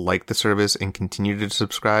that they like the service and continue to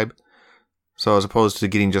subscribe. So as opposed to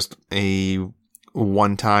getting just a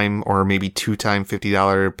one-time or maybe two-time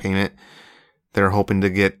 $50 payment, they're hoping to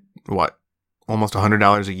get, almost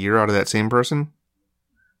 $100 a year out of that same person?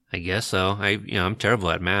 I guess so. I'm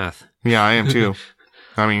terrible at math. Yeah, I am too.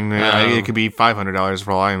 I mean, it could be $500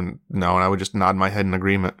 for all I know, and I would just nod my head in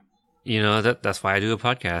agreement. That's why I do a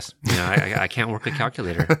podcast. I can't work a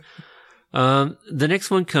calculator. The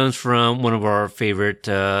next one comes from one of our favorite,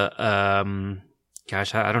 I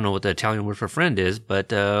don't know what the Italian word for friend is,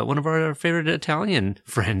 but one of our favorite Italian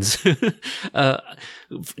friends,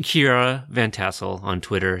 Kira Van Tassel on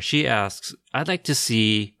Twitter. She asks, I'd like to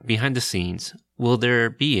see behind the scenes. Will there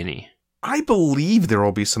be any? I believe there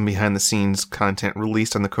will be some behind the scenes content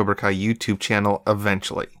released on the Cobra Kai YouTube channel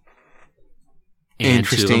eventually. And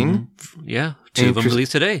Interesting. Two of them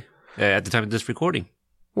released today at the time of this recording.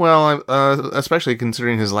 Well, especially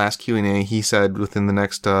considering his last Q&A, he said within the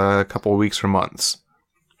next couple of weeks or months.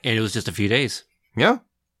 And it was just a few days. Yeah.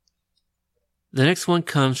 The next one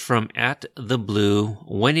comes from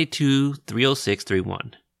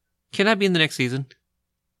 @theblue182-30631. Can I be in the next season?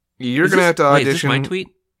 You're going to have to audition. Is this my tweet?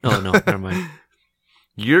 Oh, no, never mind.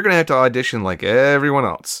 You're going to have to audition like everyone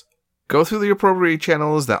else. Go through the appropriate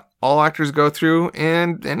channels that all actors go through,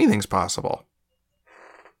 and anything's possible.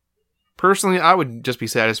 Personally, I would just be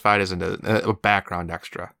satisfied as a background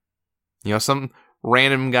extra. Some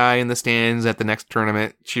random guy in the stands at the next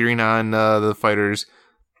tournament cheering on the fighters.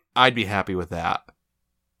 I'd be happy with that.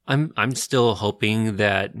 I'm still hoping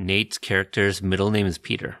that Nate's character's middle name is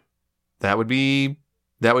Peter. That would be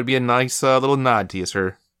a nice little nod to you,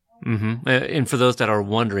 sir. Mm-hmm. And for those that are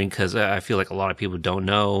wondering, because I feel like a lot of people don't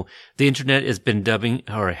know, the internet has been dubbing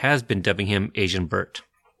him Asian Bert.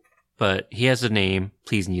 But he has a name.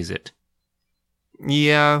 Please use it.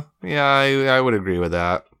 Yeah, I would agree with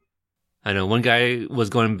that. I know one guy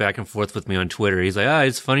was going back and forth with me on Twitter. He's like,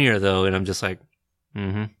 it's funnier though. And I'm just like,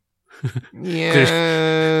 mm-hmm.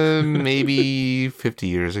 Yeah, maybe 50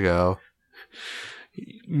 years ago.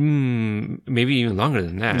 Maybe even longer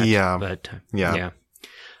than that. Yeah. But yeah.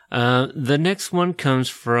 The next one comes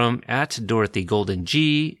from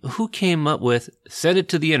 @DorothyGoldenG, who came up with "Send it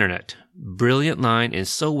to the internet." Brilliant line and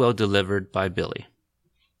so well delivered by Billy.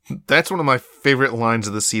 That's one of my favorite lines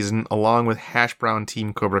of the season, along with Hash Brown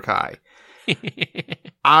Team Cobra Kai.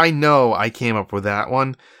 I know I came up with that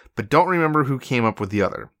one, but don't remember who came up with the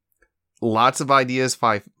other. Lots of ideas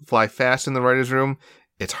fly fast in the writer's room.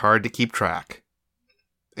 It's hard to keep track.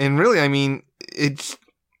 And really, I mean, it's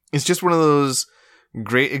just one of those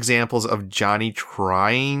great examples of Johnny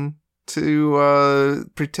trying to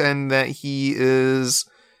pretend that he is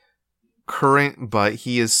current, but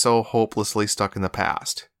he is so hopelessly stuck in the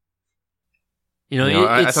past.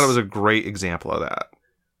 I thought it was a great example of that.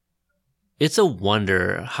 It's a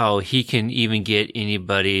wonder how he can even get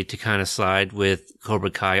anybody to kind of side with Cobra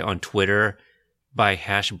Kai on Twitter by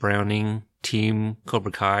hash browning Team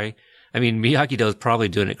Cobra Kai. I mean, Miyagi-Do is probably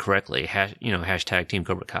doing it correctly. Hashtag Team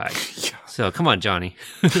Cobra Kai. Yeah. So come on, Johnny.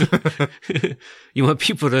 You want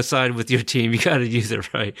people to side with your team, you got to use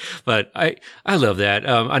it right. But I love that.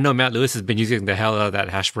 I know Matt Lewis has been using the hell out of that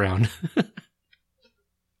hash brown.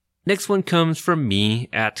 Next one comes from me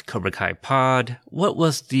at Cobra Kai Pod. What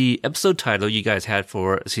was the episode title you guys had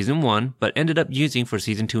for season 1, but ended up using for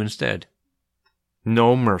season 2 instead?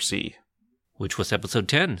 No Mercy. Which was episode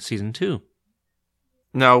 10, season 2.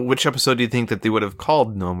 Now, which episode do you think that they would have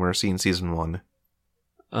called No Mercy in season 1?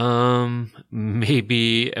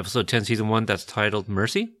 Maybe episode 10, season 1, that's titled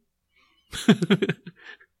Mercy?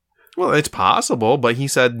 Well, it's possible, but he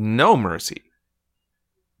said No Mercy.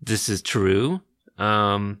 This is true.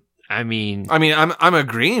 I'm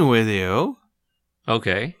agreeing with you.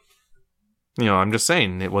 Okay. I'm just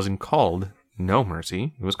saying it wasn't called No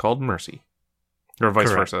Mercy. It was called Mercy. Or vice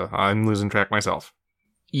Correct. versa. I'm losing track myself.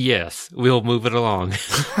 Yes, we'll move it along.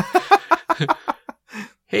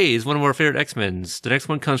 Hey, it's one of our favorite X-Men's. The next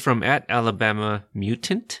one comes from at Alabama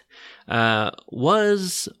Mutant.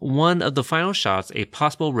 Was one of the final shots a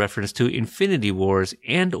possible reference to Infinity Wars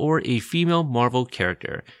and or a female Marvel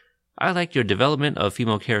character? I like your development of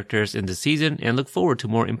female characters in the season and look forward to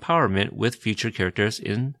more empowerment with future characters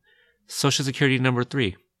in Social Security number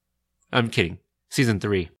 3. I'm kidding. Season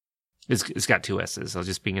 3. It's got 2 S's. I was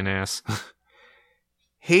just being an ass.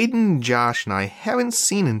 Hayden, Josh, and I haven't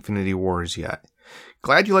seen Infinity Wars yet.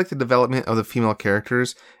 Glad you like the development of the female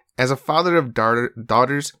characters. As a father of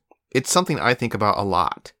daughters, it's something I think about a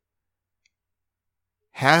lot.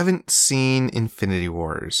 Haven't seen Infinity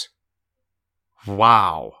Wars.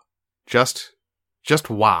 Wow. Just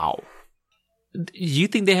wow. You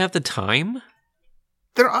think they have the time?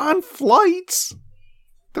 They're on flights.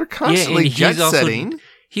 They're constantly jet setting.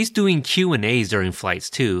 He's doing Q&As during flights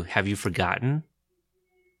too. Have you forgotten?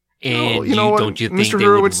 And no, don't you think Mr. they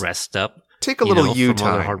would rest up? Take a little you from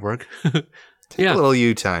all their time. Hard work. Take a little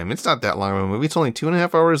you time. It's not that long of a movie. It's only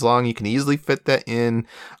 2.5 hours long. You can easily fit that in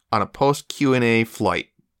on a post Q&A flight.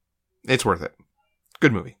 It's worth it.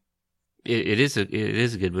 Good movie. It is a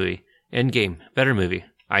good movie. Endgame, better movie.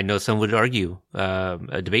 I know some would argue,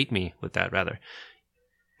 debate me with that rather.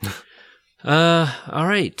 All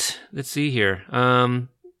right. Let's see here.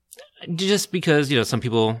 Just because some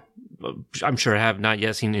people, I'm sure, have not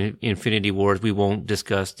yet seen Infinity Wars, we won't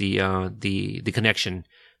discuss the connection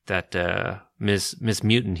that Miss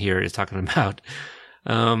Mutant here is talking about.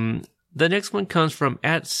 The next one comes from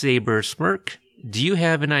 @SaberSmirk. Do you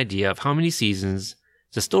have an idea of how many seasons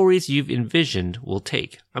the stories you've envisioned will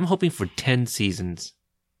take? I'm hoping for 10 seasons.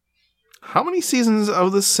 How many seasons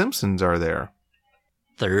of The Simpsons are there?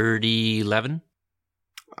 11?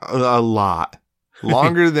 A lot.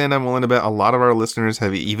 Longer than I'm willing to bet a lot of our listeners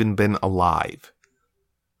have even been alive.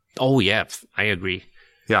 Oh, yeah. I agree.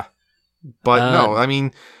 Yeah. But no, I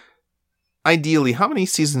mean, ideally, how many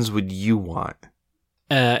seasons would you want?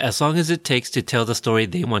 As long as it takes to tell the story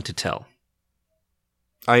they want to tell.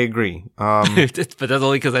 I agree. But that's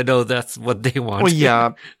only because I know that's what they want. Well,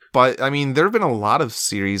 yeah. But, I mean, there have been a lot of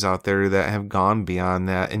series out there that have gone beyond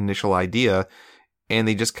that initial idea, and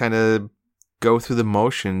they just kind of go through the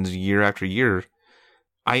motions year after year.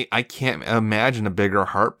 I can't imagine a bigger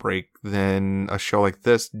heartbreak than a show like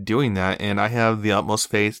this doing that, and I have the utmost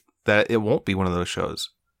faith that it won't be one of those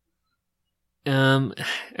shows. I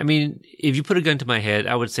mean, if you put a gun to my head,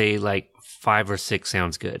 I would say like 5 or 6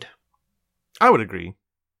 sounds good. I would agree.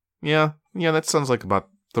 Yeah, that sounds like about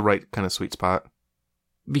the right kind of sweet spot.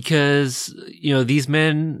 Because, these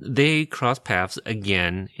men, they cross paths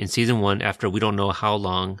again in season 1 after we don't know how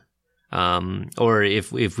long. Or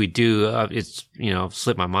if we do, it's,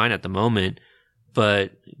 slipped my mind at the moment.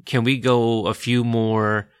 But can we go a few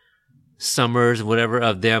more summers, whatever,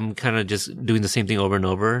 of them kind of just doing the same thing over and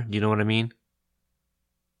over? Do you know what I mean?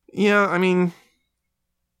 Yeah, I mean...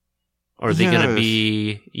 Or are they going to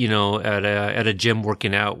be, at a gym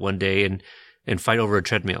working out one day and fight over a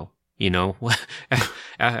treadmill?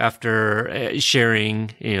 after sharing,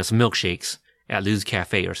 some milkshakes at Lou's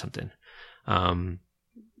Cafe or something.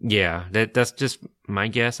 Yeah, that's just my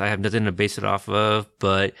guess. I have nothing to base it off of,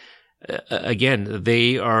 but again,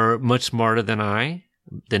 they are much smarter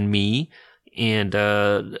than me, and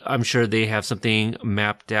I'm sure they have something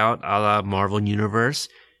mapped out a la Marvel Universe,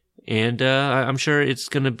 and I'm sure it's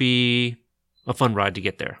going to be a fun ride to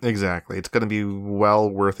get there. Exactly. It's going to be well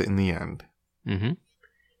worth it in the end. Mm-hmm.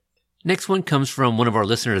 Next one comes from one of our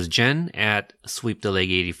listeners, Jen, at Sweep the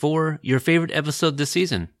Leg 84. Your favorite episode this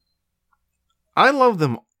season? I love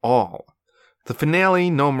them all. The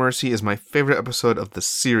finale, No Mercy, is my favorite episode of the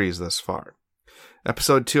series thus far.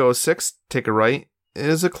 Episode 206, Take a Right,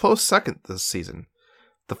 is a close second this season.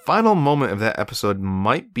 The final moment of that episode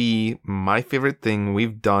might be my favorite thing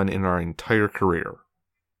we've done in our entire career.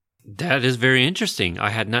 That is very interesting.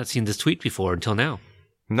 I had not seen this tweet before until now.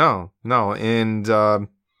 No. And do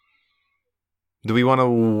we want to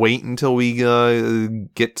wait until we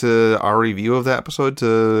get to our review of that episode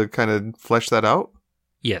to kind of flesh that out?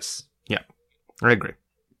 Yes. Yeah, I agree.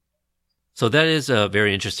 So that is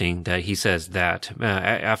very interesting that he says that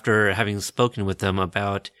after having spoken with them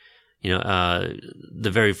about, the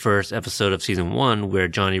very first episode of season 1 where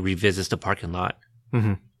Johnny revisits the parking lot.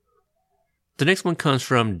 Mm-hmm. The next one comes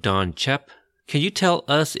from Don Chep. Can you tell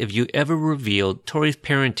us if you ever revealed Tori's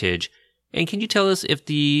parentage, and can you tell us if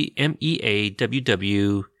the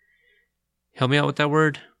MEAWW, help me out with that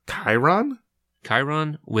word? Chiron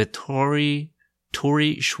with Tori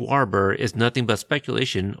Schwarber is nothing but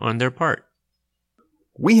speculation on their part.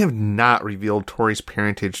 We have not revealed Tori's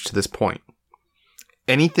parentage to this point.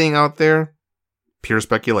 Anything out there, pure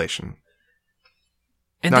speculation.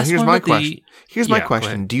 And now, here's my question. My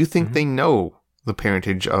question. Do you think they know the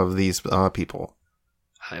parentage of these people?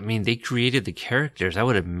 I mean, they created the characters. I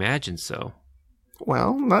would imagine so.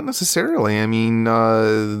 Well, not necessarily. I mean,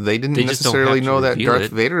 they didn't necessarily know that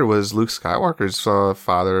Darth Vader was Luke Skywalker's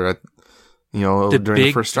father during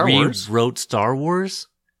the first Star Wars. Wrote Star Wars?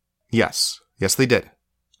 Yes, they did.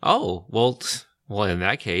 Oh, well, in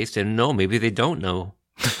that case, then no, maybe they don't know.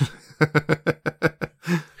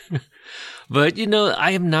 But,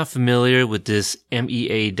 I am not familiar with this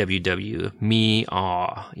MEAWW.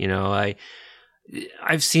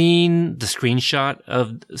 I've seen the screenshot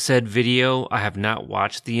of said video. I have not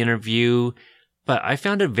watched the interview, but I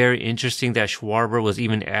found it very interesting that Schwarber was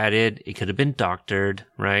even added. It could have been doctored,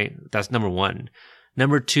 right? That's number one.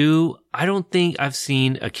 Number two, I don't think I've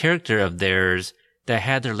seen a character of theirs that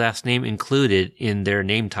had their last name included in their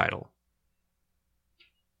name title.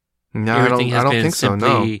 No, I don't think so,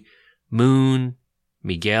 no. Moon,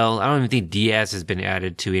 Miguel. I don't even think Diaz has been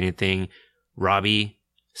added to anything. Robbie,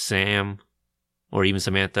 Sam, or even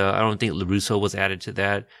Samantha. I don't think LaRusso was added to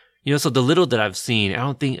that. So the little that I've seen, I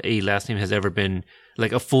don't think a last name has ever been,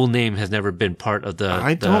 like a full name has never been part of the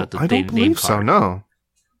I don't believe so, no.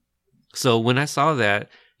 So when I saw that,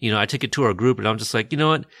 I took it to our group and I'm just like, you know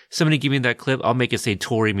what? Somebody give me that clip. I'll make it say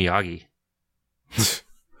Tori Miyagi.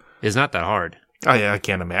 It's not that hard. I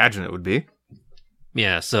can't imagine it would be.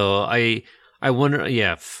 Yeah, so I wonder.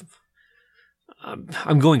 Yeah,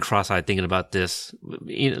 I'm going cross-eyed thinking about this.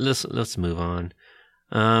 Let's move on.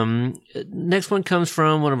 Next one comes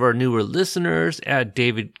from one of our newer listeners at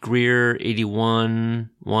David Greer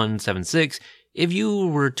 81176. If you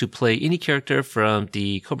were to play any character from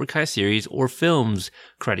the Cobra Kai series or films,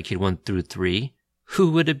 Karate Kid 1 through 3,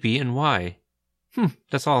 who would it be and why?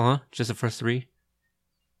 That's all, huh? Just the first 3?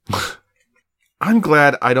 I'm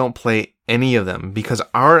glad I don't play any of them because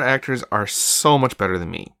our actors are so much better than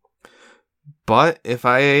me. But if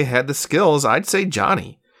I had the skills, I'd say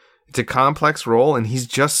Johnny. It's a complex role and he's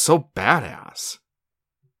just so badass.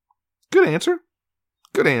 Good answer.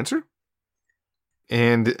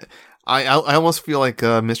 And I almost feel like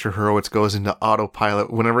Mr. Hurwitz goes into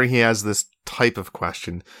autopilot whenever he has this type of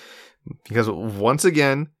question. Because once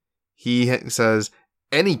again, he says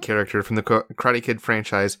any character from the Karate Kid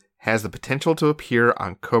franchise has the potential to appear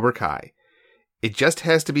on Cobra Kai. It just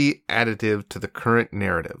has to be additive to the current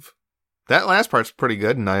narrative. That last part's pretty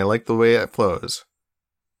good, and I like the way it flows.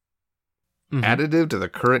 Mm-hmm. Additive to the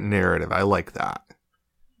current narrative. I like that.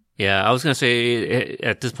 Yeah, I was going to say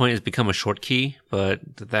at this point it's become a short key, but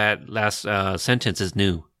that last sentence is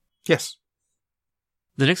new. Yes.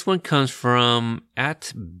 The next one comes from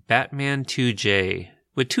at Batman2J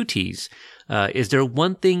with 2 T's. Is there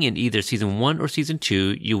one thing in either season 1 or season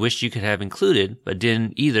 2 you wish you could have included, but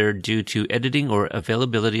didn't either due to editing or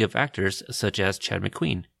availability of actors such as Chad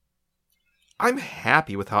McQueen? I'm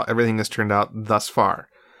happy with how everything has turned out thus far.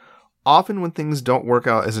 Often when things don't work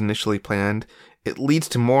out as initially planned, it leads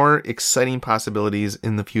to more exciting possibilities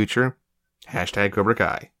in the future. Hashtag Cobra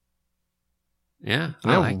Kai. Yeah,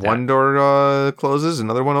 I like that. One door closes,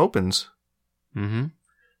 another one opens. Mm-hmm.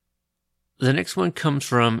 The next one comes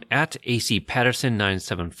from at AC Patterson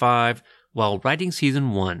 975. While writing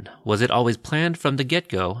season 1, was it always planned from the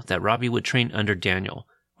get-go that Robbie would train under Daniel?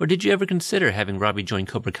 Or did you ever consider having Robbie join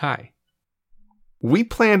Cobra Kai? We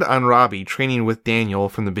planned on Robbie training with Daniel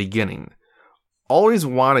from the beginning. Always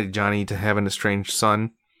wanted Johnny to have an estranged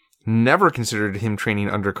son. Never considered him training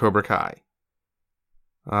under Cobra Kai.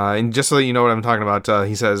 And just so you know what I'm talking about,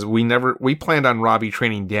 he says, we planned on Robbie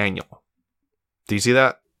training Daniel. Do you see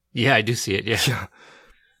that? Yeah, I do see it, yeah.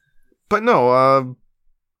 But no,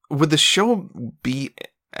 would the show be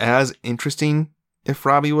as interesting if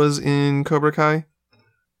Robbie was in Cobra Kai?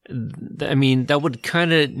 I mean, that would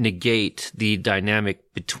kind of negate the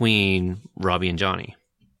dynamic between Robbie and Johnny.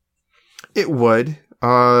 It would.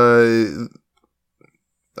 Not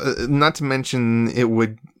to mention, it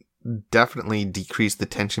would definitely decrease the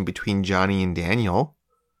tension between Johnny and Daniel.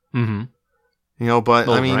 Mm-hmm. You know, but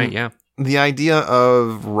I mean, right, yeah. The idea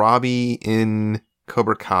of Robbie in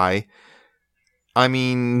Cobra Kai, I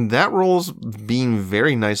mean, that role's being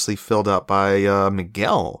very nicely filled up by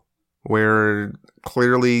Miguel, where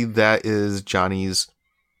clearly that is Johnny's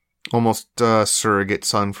almost surrogate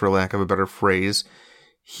son, for lack of a better phrase.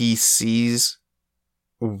 He sees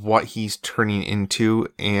what he's turning into,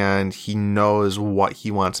 and he knows what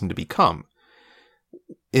he wants him to become.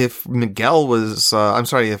 If Miguel was,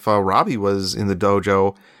 if Robbie was in the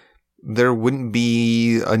dojo, there wouldn't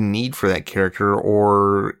be a need for that character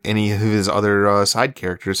or any of his other side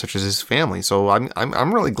characters, such as his family. So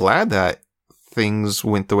I'm really glad that things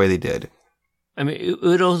went the way they did. I mean, it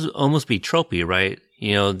would almost be tropey, right?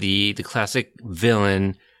 You know, the classic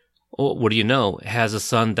villain, what do you know, has a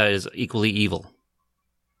son that is equally evil.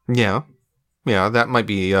 Yeah, that might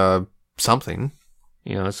be something.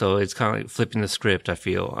 You know, so it's kind of like flipping the script, I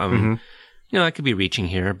feel. Mm-hmm. You know, I could be reaching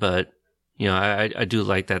here, but, you know, I do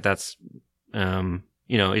like that. That's,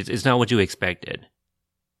 you know, it's not what you expected.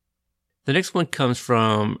 The next one comes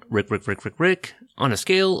from Rick. On a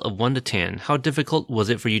scale of 1 to 10, how difficult was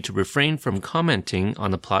it for you to refrain from commenting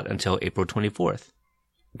on the plot until April 24th?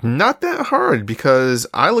 Not that hard, because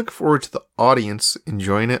I look forward to the audience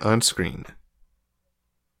enjoying it on screen.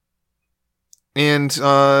 And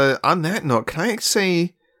on that note, can I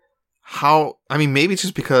say maybe it's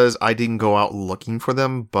just because I didn't go out looking for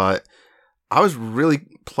them, but I was really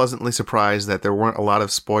pleasantly surprised that there weren't a lot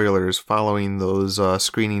of spoilers following those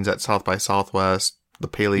screenings at South by Southwest, the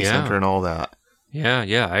Paley Center, and all that.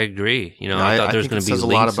 Yeah, I agree. You know, I thought there was going to be links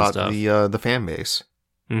and stuff. It says a lot about the fan base.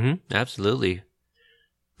 Mm-hmm, absolutely.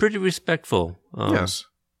 Pretty respectful. Yes.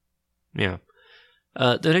 Yeah.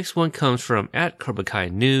 The next one comes from at Cobra Kai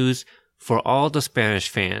News. For all the Spanish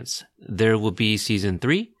fans, there will be season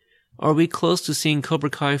 3? Are we close to seeing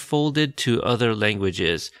Cobra Kai folded to other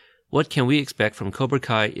languages? What can we expect from Cobra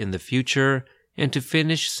Kai in the future? And to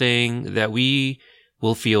finish, saying that we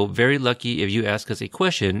will feel very lucky if you ask us a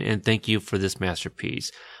question, and thank you for this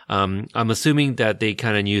masterpiece. I'm assuming that they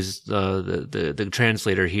kind of use the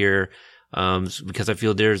translator here, because I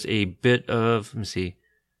feel there's a bit of, let me see.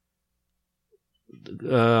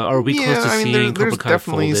 Are we close to seeing Cobra Kai folded? There's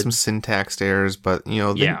definitely some syntax errors, but, you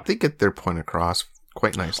know, they get their point across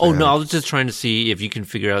quite nicely. Oh, no, I was just trying to see if you can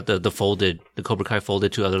figure out the Cobra Kai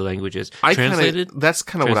folded to other languages. Translated? That's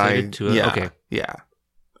kind of what I... Okay. Yeah.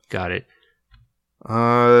 Got it.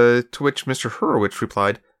 To which Mr. Hurwitz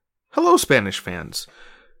replied, "Hello, Spanish fans.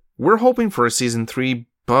 We're hoping for a season 3,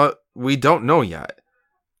 but we don't know yet.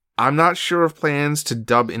 I'm not sure of plans to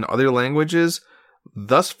dub in other languages.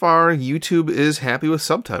 Thus far, YouTube is happy with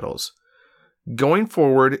subtitles. Going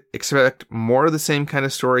forward, expect more of the same kind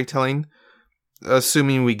of storytelling,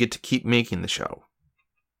 assuming we get to keep making the show."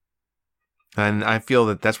 And I feel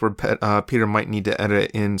that that's where Peter might need to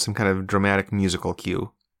edit in some kind of dramatic musical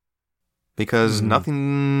cue. Because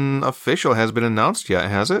nothing official has been announced yet,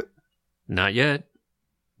 has it? Not yet.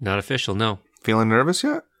 Not official, no. Feeling nervous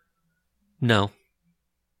yet? No.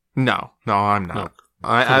 No, I'm not. No.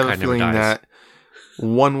 I have a feeling that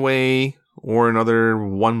one way or another,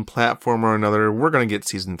 one platform or another, we're going to get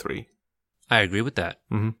season 3. I agree with that.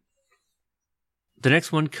 Mm-hmm. The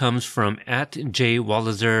next one comes from at J.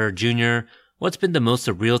 Walliser Jr. What's been the most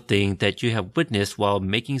surreal thing that you have witnessed while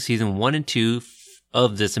making season 1 and 2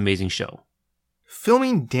 of this amazing show?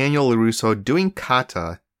 Filming Daniel LaRusso doing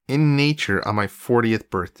kata in nature on my 40th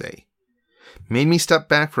birthday made me step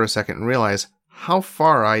back for a second and realize how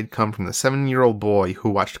far I'd come from the 7-year-old boy who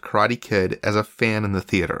watched Karate Kid as a fan in the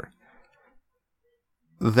theater.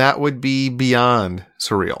 That would be beyond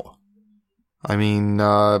surreal. I mean,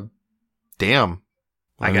 damn.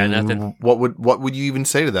 I got nothing. What would you even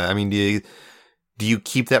say to that? I mean, do you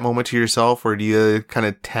keep that moment to yourself, or do you kind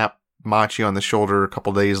of tap Machi on the shoulder a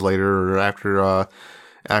couple days later, or after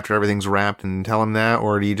everything's wrapped, and tell him that,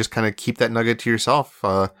 or do you just kind of keep that nugget to yourself?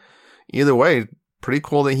 Either way, pretty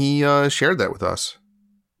cool that he shared that with us.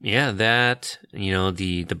 Yeah, that,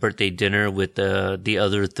 the birthday dinner with the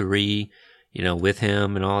other three, with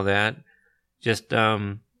him and all that. Just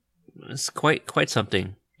it's quite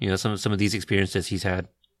something. Some of these experiences he's had.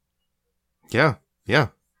 Yeah.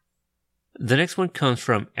 The next one comes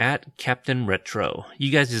from @CaptainRetro.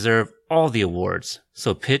 You guys deserve all the awards.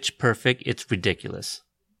 So pitch perfect, it's ridiculous.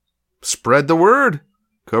 Spread the word,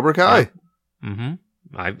 Cobra Kai. Yeah.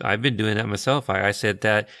 I've been doing that myself. I said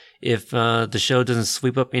that if the show doesn't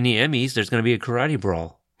sweep up any Emmys, there's going to be a karate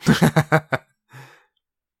brawl.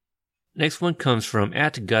 Next one comes from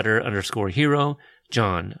 @gutter_hero.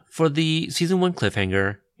 John, for the season 1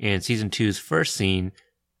 cliffhanger and season 2's first scene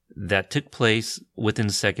that took place within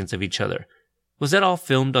seconds of each other, was that all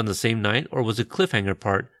filmed on the same night, or was the cliffhanger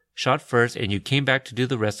part shot first and you came back to do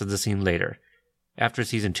the rest of the scene later, after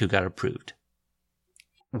season 2 got approved?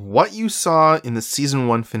 What you saw in the season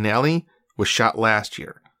 1 finale was shot last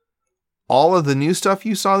year. All of the new stuff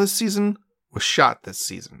you saw this season was shot this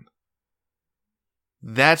season.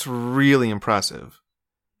 That's really impressive,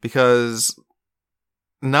 because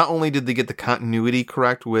not only did they get the continuity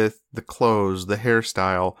correct with the clothes, the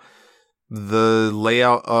hairstyle, the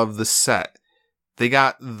layout of the set, they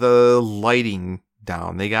got the lighting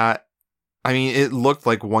down. It looked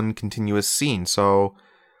like one continuous scene. So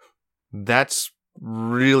that's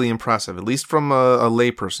really impressive, at least from a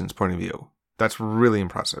layperson's point of view. That's really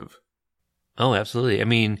impressive. Oh, absolutely. I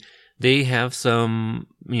mean, they have some,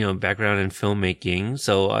 background in filmmaking.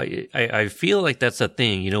 So I feel like that's a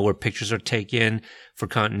thing, where pictures are taken for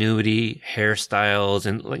continuity, hairstyles,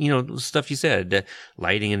 and, stuff you said,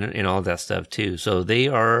 lighting and all that stuff too. So they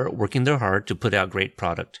are working their hard to put out great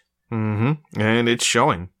product. Mm-hmm. And it's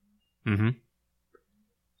showing. Mm-hmm.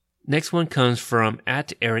 Next one comes from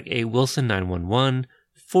 @EricAWilson911,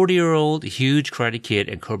 40-year-old huge Karate Kid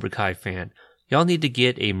and Cobra Kai fan. Y'all need to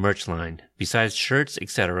get a merch line, besides shirts,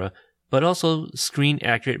 etc., but also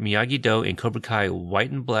screen-accurate Miyagi-Do and Cobra Kai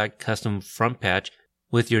white and black custom front patch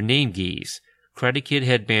with your name geese, Karate Kid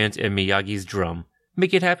headbands, and Miyagi's drum.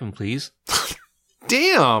 Make it happen, please.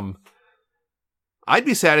 Damn! I'd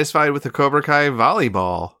be satisfied with the Cobra Kai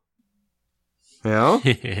volleyball.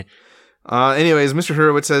 Anyways, Mr.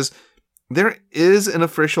 Hurwitz says, there is an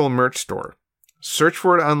official merch store. Search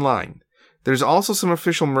for it online. There's also some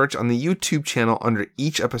official merch on the YouTube channel under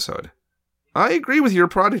each episode. I agree with your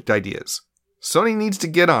product ideas. Sony needs to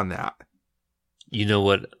get on that. You know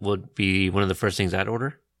what would be one of the first things I'd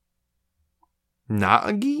order? Not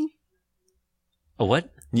a gi? A what?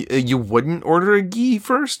 You wouldn't order a gi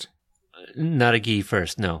first? Not a gi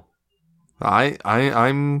first, no.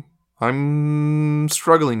 I'm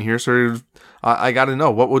struggling here, sir. I gotta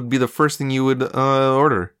know, what would be the first thing you would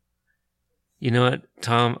order? You know what,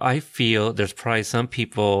 Tom? I feel there's probably some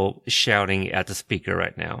people shouting at the speaker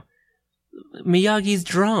right now. Miyagi's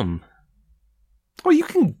drum. Oh, you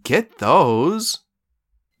can get those.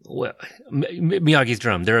 Well, Miyagi's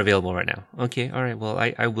drum. They're available right now. Okay, all right. Well,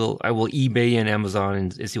 I will eBay and Amazon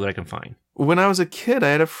and see what I can find. When I was a kid, I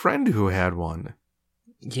had a friend who had one.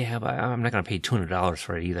 Yeah, but I'm not gonna pay $200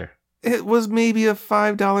 for it either. It was maybe a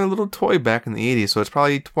 $5 little toy back in the 80s, so it's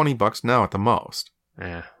probably $20 now at the most.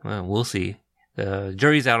 Yeah, well, we'll see. The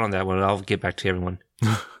jury's out on that one. I'll get back to everyone.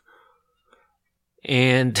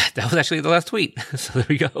 And that was actually the last tweet. So there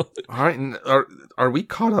we go. All right. And are we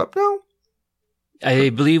caught up now? I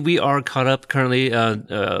believe we are caught up currently. At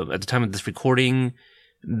the time of this recording,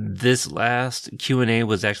 this last Q&A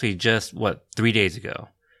was actually just, 3 days ago.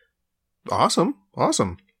 Awesome.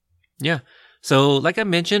 Yeah. So like I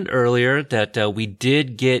mentioned earlier that we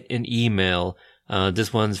did get an email.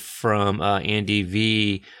 This one's from Andy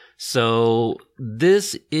V. So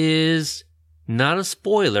this is not a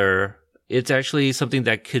spoiler. It's actually something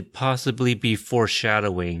that could possibly be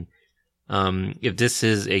foreshadowing. If this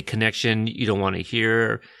is a connection you don't want to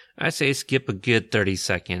hear, I say skip a good 30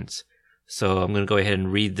 seconds. So I'm going to go ahead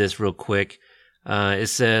and read this real quick. It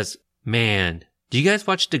says, man, do you guys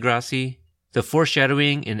watch Degrassi? The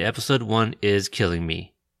foreshadowing in episode 1 is killing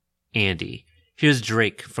me. Andy. Here's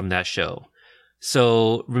Drake from that show.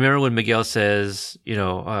 So remember when Miguel says, I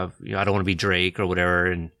don't want to be Drake or whatever,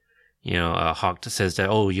 and Hawk says that,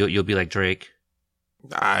 oh, you'll be like Drake.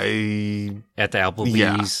 At the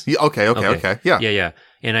Applebee's. Yeah. Okay. Yeah.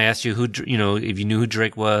 And I asked you if you knew who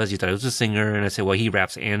Drake was. You thought he was a singer. And I said, well, he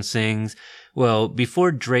raps and sings. Well,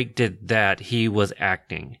 before Drake did that, he was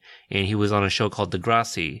acting. And he was on a show called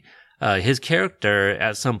Degrassi. His character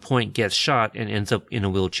at some point gets shot and ends up in a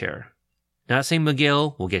wheelchair. Not saying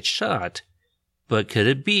Miguel will get shot, but could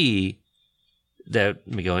it be that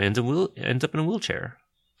Miguel ends up in a wheelchair?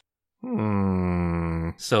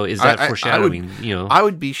 So is that foreshadowing? I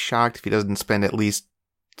would be shocked if he doesn't spend at least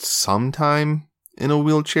some time in a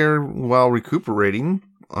wheelchair while recuperating.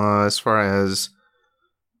 As far as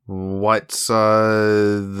what's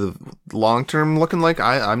the long term looking like,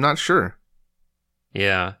 I'm not sure.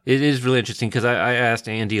 Yeah, it is really interesting because I asked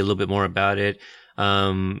Andy a little bit more about it.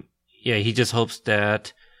 He just hopes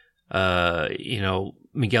that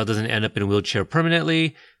Miguel doesn't end up in a wheelchair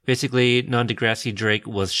permanently. Basically, non-Degrassi Drake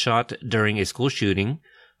was shot during a school shooting.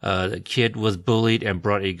 The kid was bullied and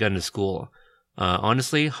brought a gun to school.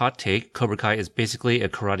 Honestly, hot take, Cobra Kai is basically a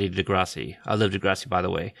karate Degrassi. I love Degrassi, by the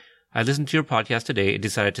way. I listened to your podcast today and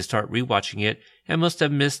decided to start rewatching it and must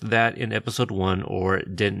have missed that in episode 1 or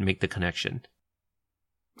didn't make the connection.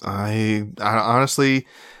 I honestly,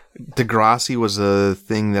 Degrassi was a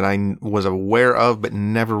thing that I was aware of but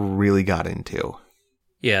never really got into.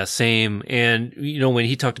 Yeah, same. And, when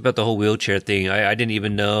he talked about the whole wheelchair thing, I didn't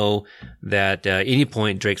even know that at any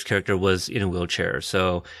point Drake's character was in a wheelchair.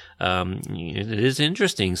 So it is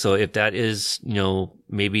interesting. So if that is,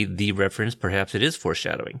 maybe the reference, perhaps it is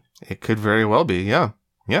foreshadowing. It could very well be, yeah.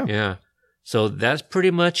 Yeah. So that's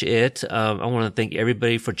pretty much it. I want to thank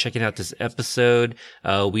everybody for checking out this episode.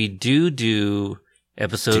 We do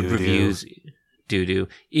episode reviews. Do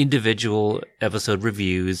individual episode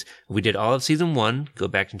reviews. We did all of season 1. Go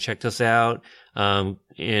back and check us out.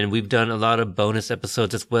 And we've done a lot of bonus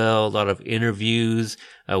episodes as well. A lot of interviews.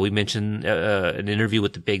 We mentioned an interview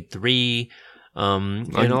with the Big Three.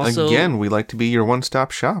 And also, again, we like to be your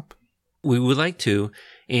one-stop shop. We would like to.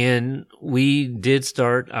 And we did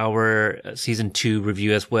start our season 2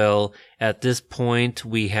 review as well. At this point,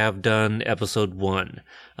 we have done episode 1.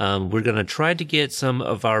 We're going to try to get some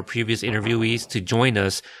of our previous interviewees to join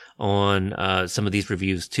us on some of these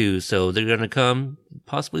reviews too. So they're going to come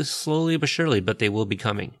possibly slowly but surely, but they will be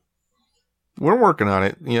coming. We're working on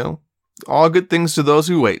it, All good things to those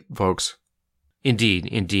who wait, folks.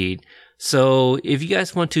 Indeed. So if you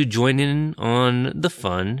guys want to join in on the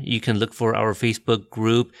fun, you can look for our Facebook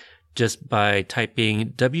group just by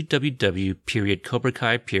typing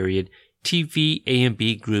www.CobraKai.TV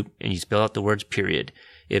A&B group and you spell out the words period.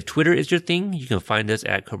 If Twitter is your thing, you can find us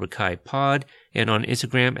at Cobra Kai Pod and on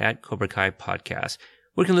Instagram at Cobra Kai Podcast.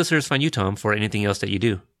 Where can listeners find you, Tom, for anything else that you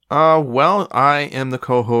do? Well, I am the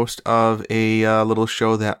co-host of a little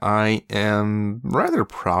show that I am rather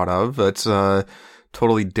proud of. It's a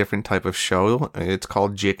totally different type of show. It's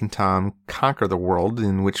called Jake and Tom Conquer the World,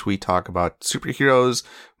 in which we talk about superheroes,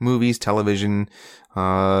 movies, television,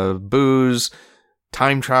 booze,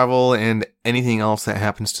 time travel, and anything else that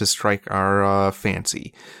happens to strike our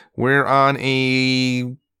fancy. We're on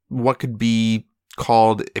what could be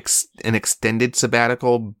called an extended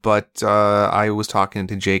sabbatical, but I was talking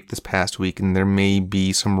to Jake this past week, and there may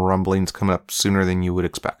be some rumblings coming up sooner than you would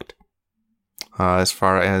expect. As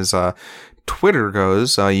far as Twitter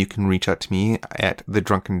goes, you can reach out to me at The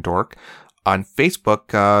Drunken Dork. On Facebook,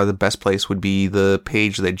 the best place would be the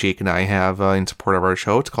page that Jake and I have in support of our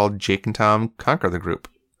show. It's called Jake and Tom Conquer the Group.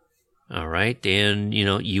 All right. And,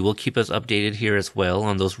 you will keep us updated here as well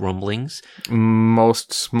on those rumblings.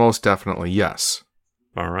 Most definitely, yes.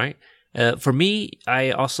 All right. For me,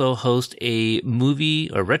 I also host a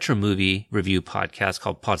retro movie review podcast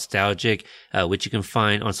called Podstalgic, which you can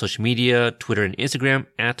find on social media, Twitter and Instagram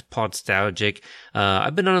at Podstalgic.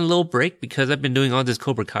 I've been on a little break because I've been doing all this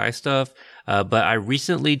Cobra Kai stuff. But I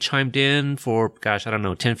recently chimed in for,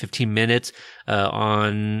 10, 15 minutes,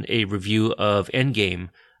 on a review of Endgame.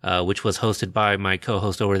 Which was hosted by my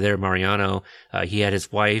co-host over there, Mariano. He had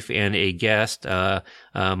his wife and a guest,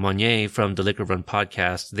 Monnier from the Liquor Run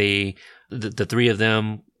podcast. The three of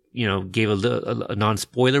them, gave a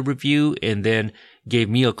non-spoiler review and then gave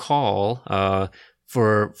me a call,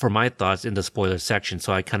 for my thoughts in the spoiler section.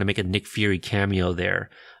 So I kind of make a Nick Fury cameo there.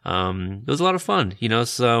 It was a lot of fun,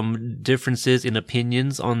 some differences in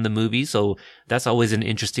opinions on the movie. So that's always an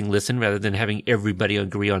interesting listen rather than having everybody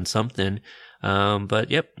agree on something. But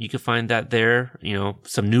yep, you can find that there,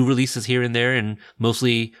 some new releases here and there and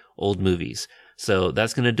mostly old movies. So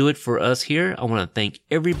that's going to do it for us here. I want to thank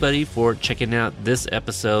everybody for checking out this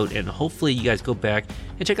episode and hopefully you guys go back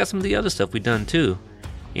and check out some of the other stuff we've done too.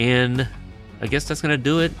 And I guess that's going to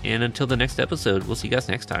do it. And until the next episode, we'll see you guys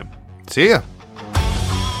next time. See ya.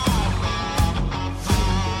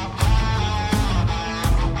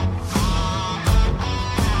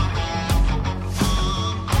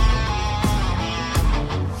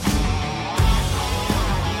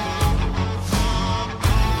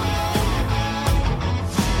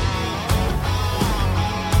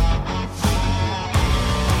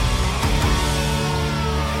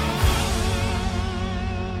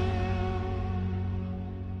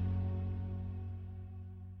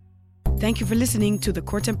 Thank you for listening to the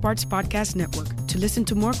Court Temp Arts Podcast Network. To listen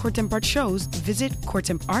to more Court Temp Arts shows, visit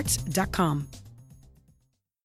courtemparts.com.